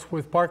diagnosed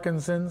with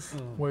Parkinson's,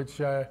 which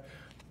I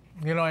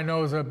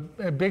know is a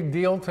big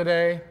deal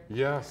today.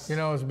 Yes.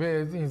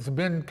 It's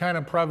been kind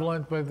of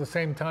prevalent, but at the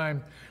same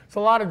time, it's a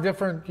lot of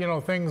different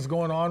things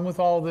going on with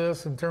all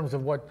this in terms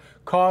of what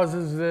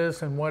causes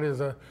this and what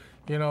is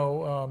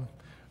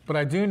but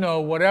I do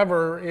know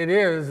whatever it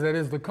is that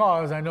is the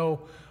cause, I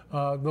know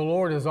the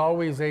Lord is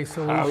always a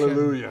solution.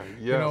 Hallelujah.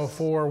 Yes.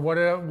 For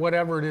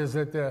whatever it is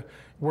that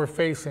we're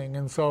facing.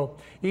 And so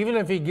even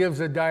if He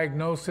gives a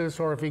diagnosis,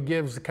 or if He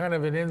gives kind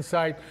of an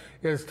insight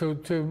as to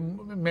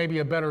maybe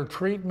a better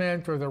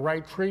treatment or the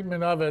right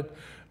treatment of it,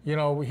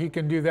 He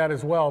can do that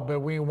as well. But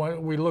we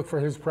look for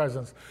His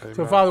presence. Amen.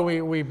 So Father,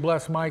 we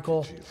bless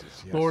Michael.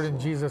 Jesus. Yes, Lord, in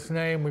Jesus'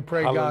 name, we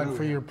pray, Hallelujah. God,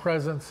 for your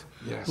presence,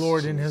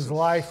 Lord, in his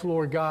life,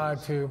 Lord God,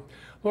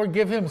 Lord,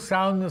 give him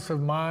soundness of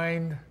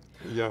mind.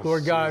 Yes,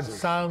 Lord God, Jesus.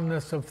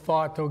 Soundness of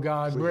thought, oh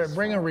God. Please,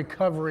 bring a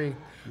recovery,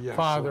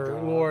 Father.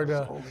 Oh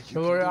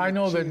Lord, I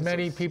know that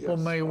many people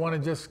may want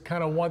to just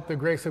kind of want the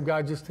grace of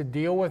God just to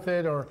deal with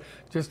it, or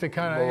just to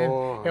kind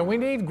of, and we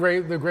need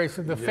the grace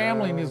of the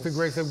family needs the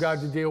grace of God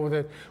to deal with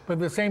it. But at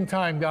the same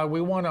time, God,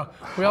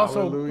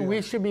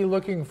 we should be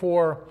looking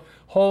for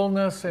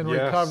wholeness and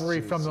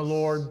recovery from the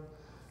Lord.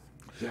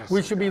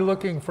 We should be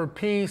looking for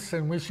peace,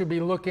 and we should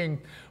be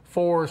looking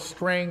for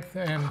strength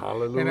and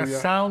a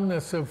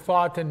soundness of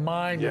thought and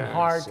mind and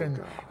heart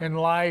and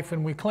life.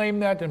 And we claim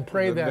that and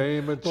pray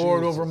that,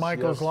 Lord, over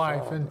Michael's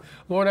life. Father. And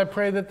Lord, I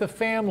pray that the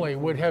family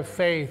would have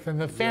faith,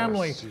 and the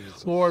family,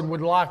 Lord,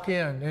 would lock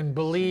in and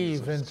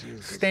believe and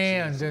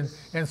stand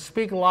and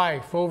speak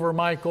life over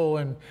Michael.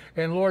 And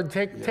Lord,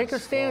 take a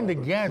stand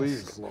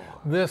against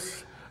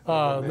this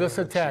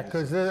attack,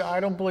 because I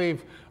don't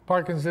believe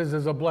Parkinson's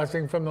is a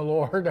blessing from the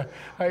Lord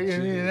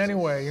in any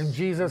way. In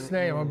Jesus'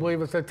 name, I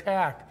believe it's an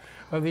attack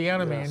of the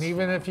enemy. Yes. And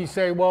even if you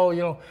say, well,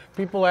 you know,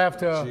 people have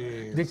to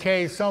Jesus.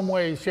 decay some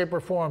way, shape, or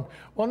form.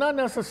 Well, not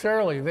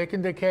necessarily. They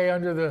can decay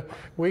under the,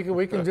 we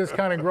can just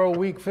kind of grow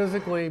weak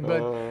physically,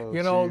 but,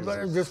 you know,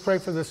 Jesus. just pray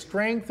for the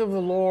strength of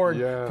the Lord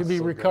to Yes, be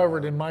oh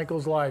recovered God. in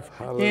Michael's life.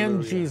 Hallelujah.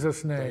 In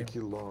Jesus' name. Thank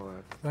you,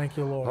 Lord. Thank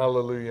you, Lord.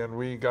 Hallelujah. And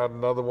we got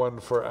another one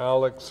for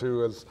Alex,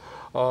 who is,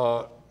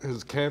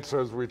 his cancer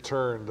has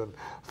returned. And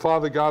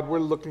Father God, we're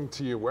looking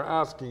to you. We're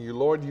asking you,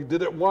 Lord, you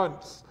did it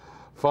once.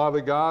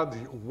 Father God,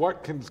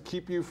 what can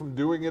keep you from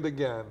doing it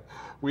again?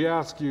 We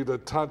ask you to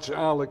touch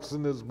Alex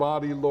in his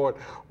body, Lord.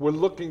 We're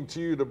looking to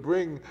you to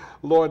bring,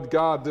 Lord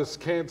God, this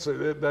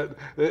cancer, that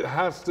it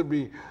has to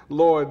be,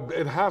 Lord,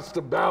 it has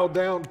to bow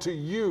down to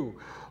you.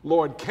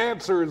 Lord,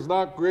 cancer is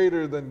not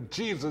greater than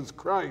Jesus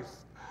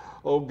Christ,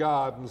 oh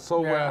God. And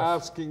so we're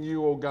asking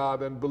you, oh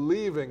God, and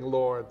believing,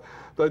 Lord,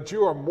 that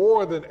you are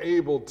more than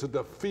able to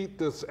defeat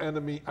this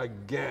enemy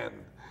again.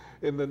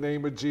 In the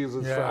name of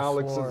Jesus, for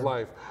Alex's Lord.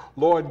 life.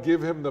 Lord,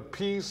 give him the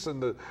peace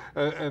and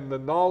the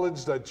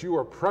knowledge that you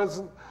are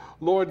present,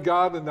 Lord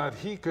God, and that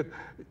he could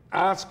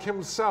ask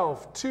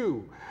himself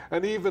too,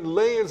 and even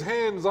lay his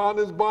hands on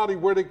his body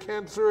where the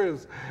cancer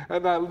is.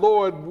 And that,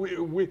 Lord,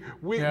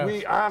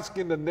 we ask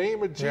in the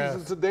name of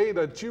Jesus today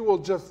that you will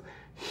just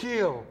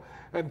heal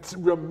and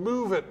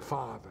remove it,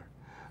 Father.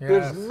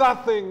 There's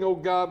nothing, oh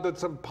God,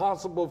 that's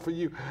impossible for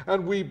you.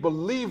 And we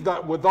believe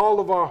that with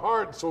all of our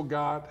hearts, oh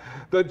God,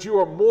 that you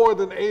are more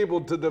than able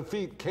to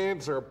defeat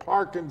cancer,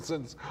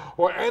 Parkinson's,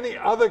 or any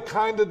other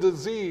kind of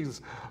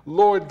disease,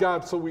 Lord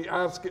God. So we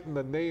ask it in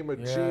the name of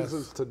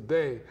Jesus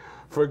today.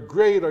 For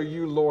great are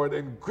you, Lord,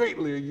 and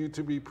greatly are you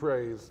to be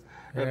praised.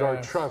 And our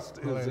trust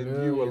is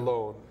in you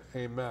alone.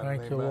 Amen.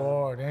 Thank you,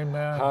 Lord.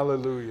 Amen.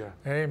 Hallelujah.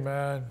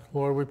 Amen.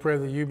 Lord, we pray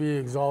that you be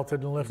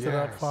exalted and lifted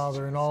up,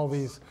 Father, in all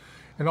these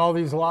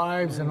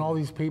lives and all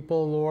these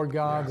people, Lord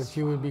God, that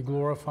you would be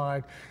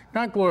glorified.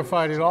 Not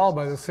glorified at all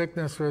by the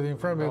sickness or the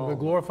infirmity, but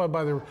glorified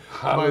by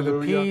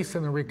the peace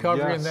and the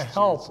recovery and the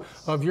help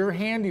of your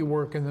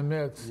handiwork in the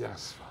midst.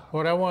 Yes.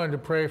 Lord, I wanted to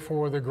pray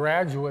for the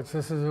graduates.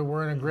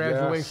 We're in a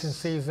graduation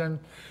season.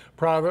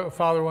 Father,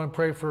 I want to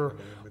pray for,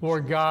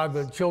 Lord God,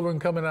 the children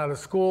coming out of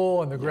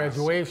school and the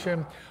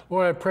graduation.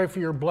 Lord, I pray for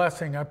your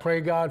blessing. I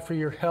pray, God, for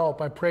your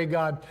help. I pray,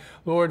 God,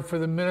 Lord, for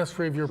the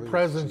ministry of your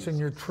presence and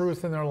your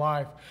truth in their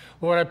life.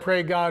 Lord, I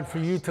pray, God, for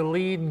you to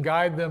lead and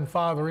guide them,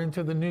 Father,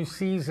 into the new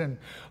season,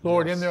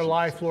 Lord, in their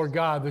life, Lord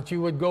God, that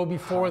you would go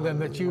before them,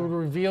 that you would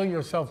reveal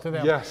yourself to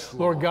them,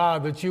 Lord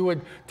God, that you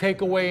would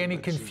take away any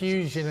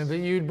confusion and that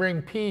you'd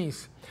bring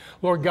peace.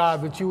 Lord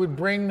God, that you would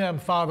bring them,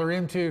 Father,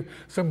 into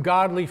some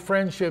godly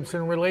friendships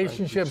and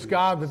relationships,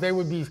 God, that they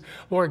would be,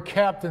 Lord,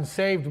 kept and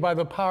saved by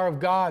the power of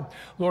God,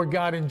 Lord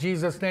God, in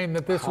Jesus' name,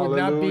 that this would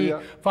not be,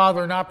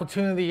 Father, an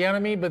opportunity of the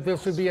enemy, but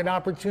this would be an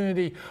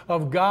opportunity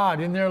of God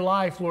in their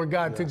life, Lord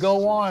God, to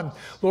go on,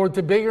 Lord,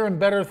 to bigger and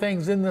better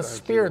things in the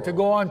Spirit, to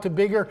go on to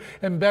bigger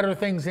and better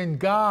things in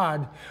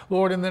God,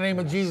 Lord, in the name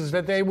of Jesus,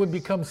 that they would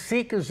become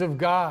seekers of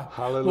God,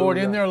 Lord,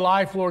 in their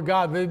life, Lord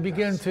God, they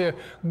begin to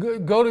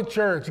go to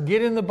church,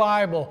 get in the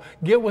Bible,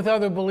 get with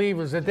other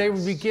believers, that they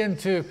would begin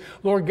to,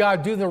 Lord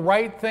God, do the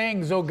right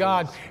things, oh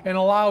God, and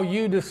allow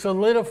you to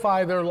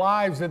solidify their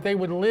lives, that they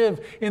would live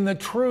in the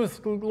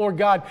truth, Lord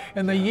God,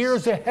 and the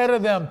years ahead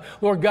of them,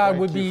 Lord God,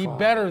 would be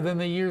better than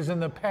the years in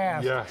the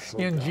past,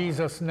 in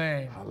Jesus'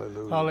 name.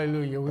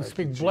 Hallelujah. We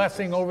speak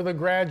blessing over the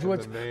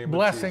graduates,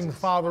 blessing,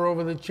 Father,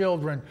 over the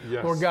children,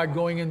 Lord God,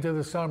 going into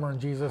the summer in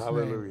Jesus'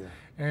 name.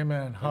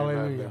 Amen.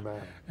 Hallelujah.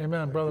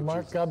 Amen. Brother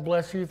Mark, God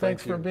bless you.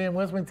 Thanks for being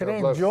with me today.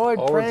 Enjoyed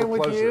praying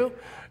with you.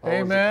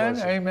 Amen.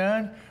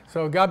 Amen.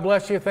 So God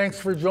bless you. Thanks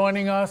for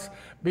joining us.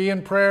 Be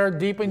in prayer.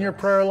 Deepen your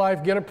prayer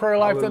life. Get a prayer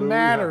life that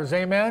matters.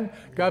 Amen.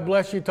 God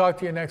bless you. Talk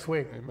to you next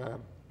week. Amen.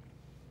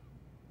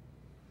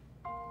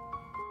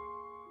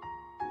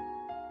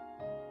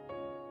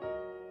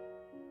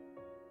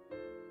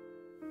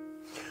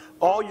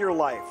 All your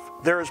life,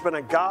 there has been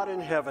a God in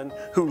heaven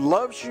who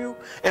loves you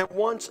and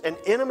wants an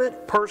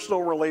intimate,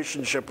 personal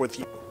relationship with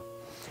you.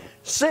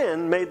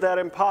 Sin made that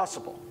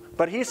impossible,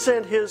 but He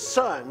sent His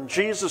Son,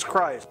 Jesus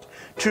Christ,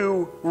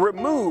 to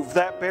remove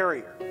that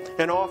barrier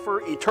and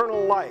offer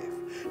eternal life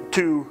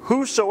to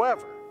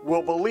whosoever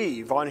will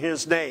believe on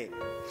His name.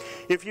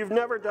 If you've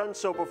never done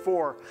so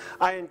before,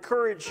 I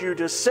encourage you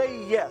to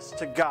say yes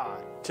to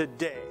God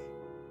today.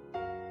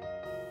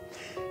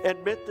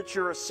 Admit that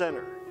you're a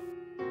sinner.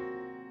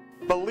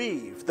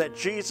 Believe that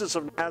Jesus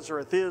of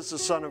Nazareth is the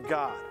Son of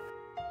God.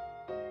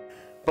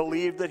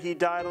 Believe that He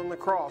died on the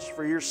cross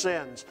for your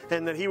sins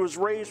and that He was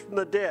raised from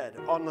the dead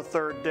on the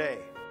third day.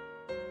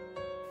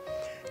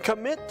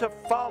 Commit to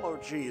follow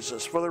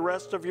Jesus for the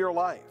rest of your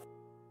life.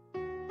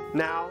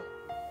 Now,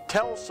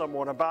 tell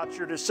someone about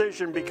your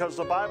decision, because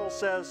the Bible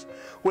says,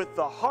 with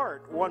the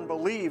heart one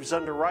believes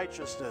unto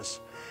righteousness,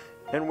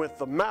 and with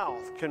the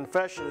mouth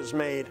confession is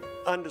made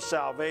unto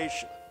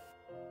salvation.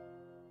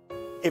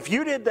 If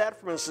you did that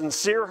from a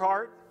sincere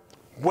heart,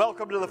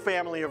 welcome to the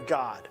family of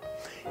God.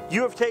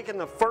 You have taken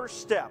the first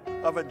step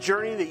of a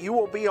journey that you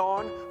will be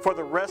on for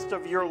the rest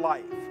of your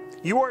life.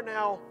 You are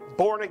now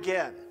born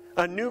again,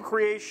 a new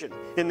creation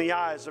in the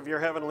eyes of your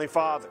Heavenly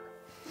Father.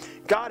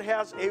 God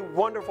has a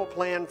wonderful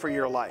plan for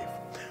your life.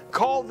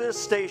 Call this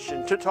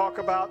station to talk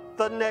about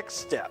the next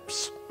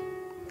steps.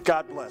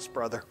 God bless,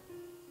 brother.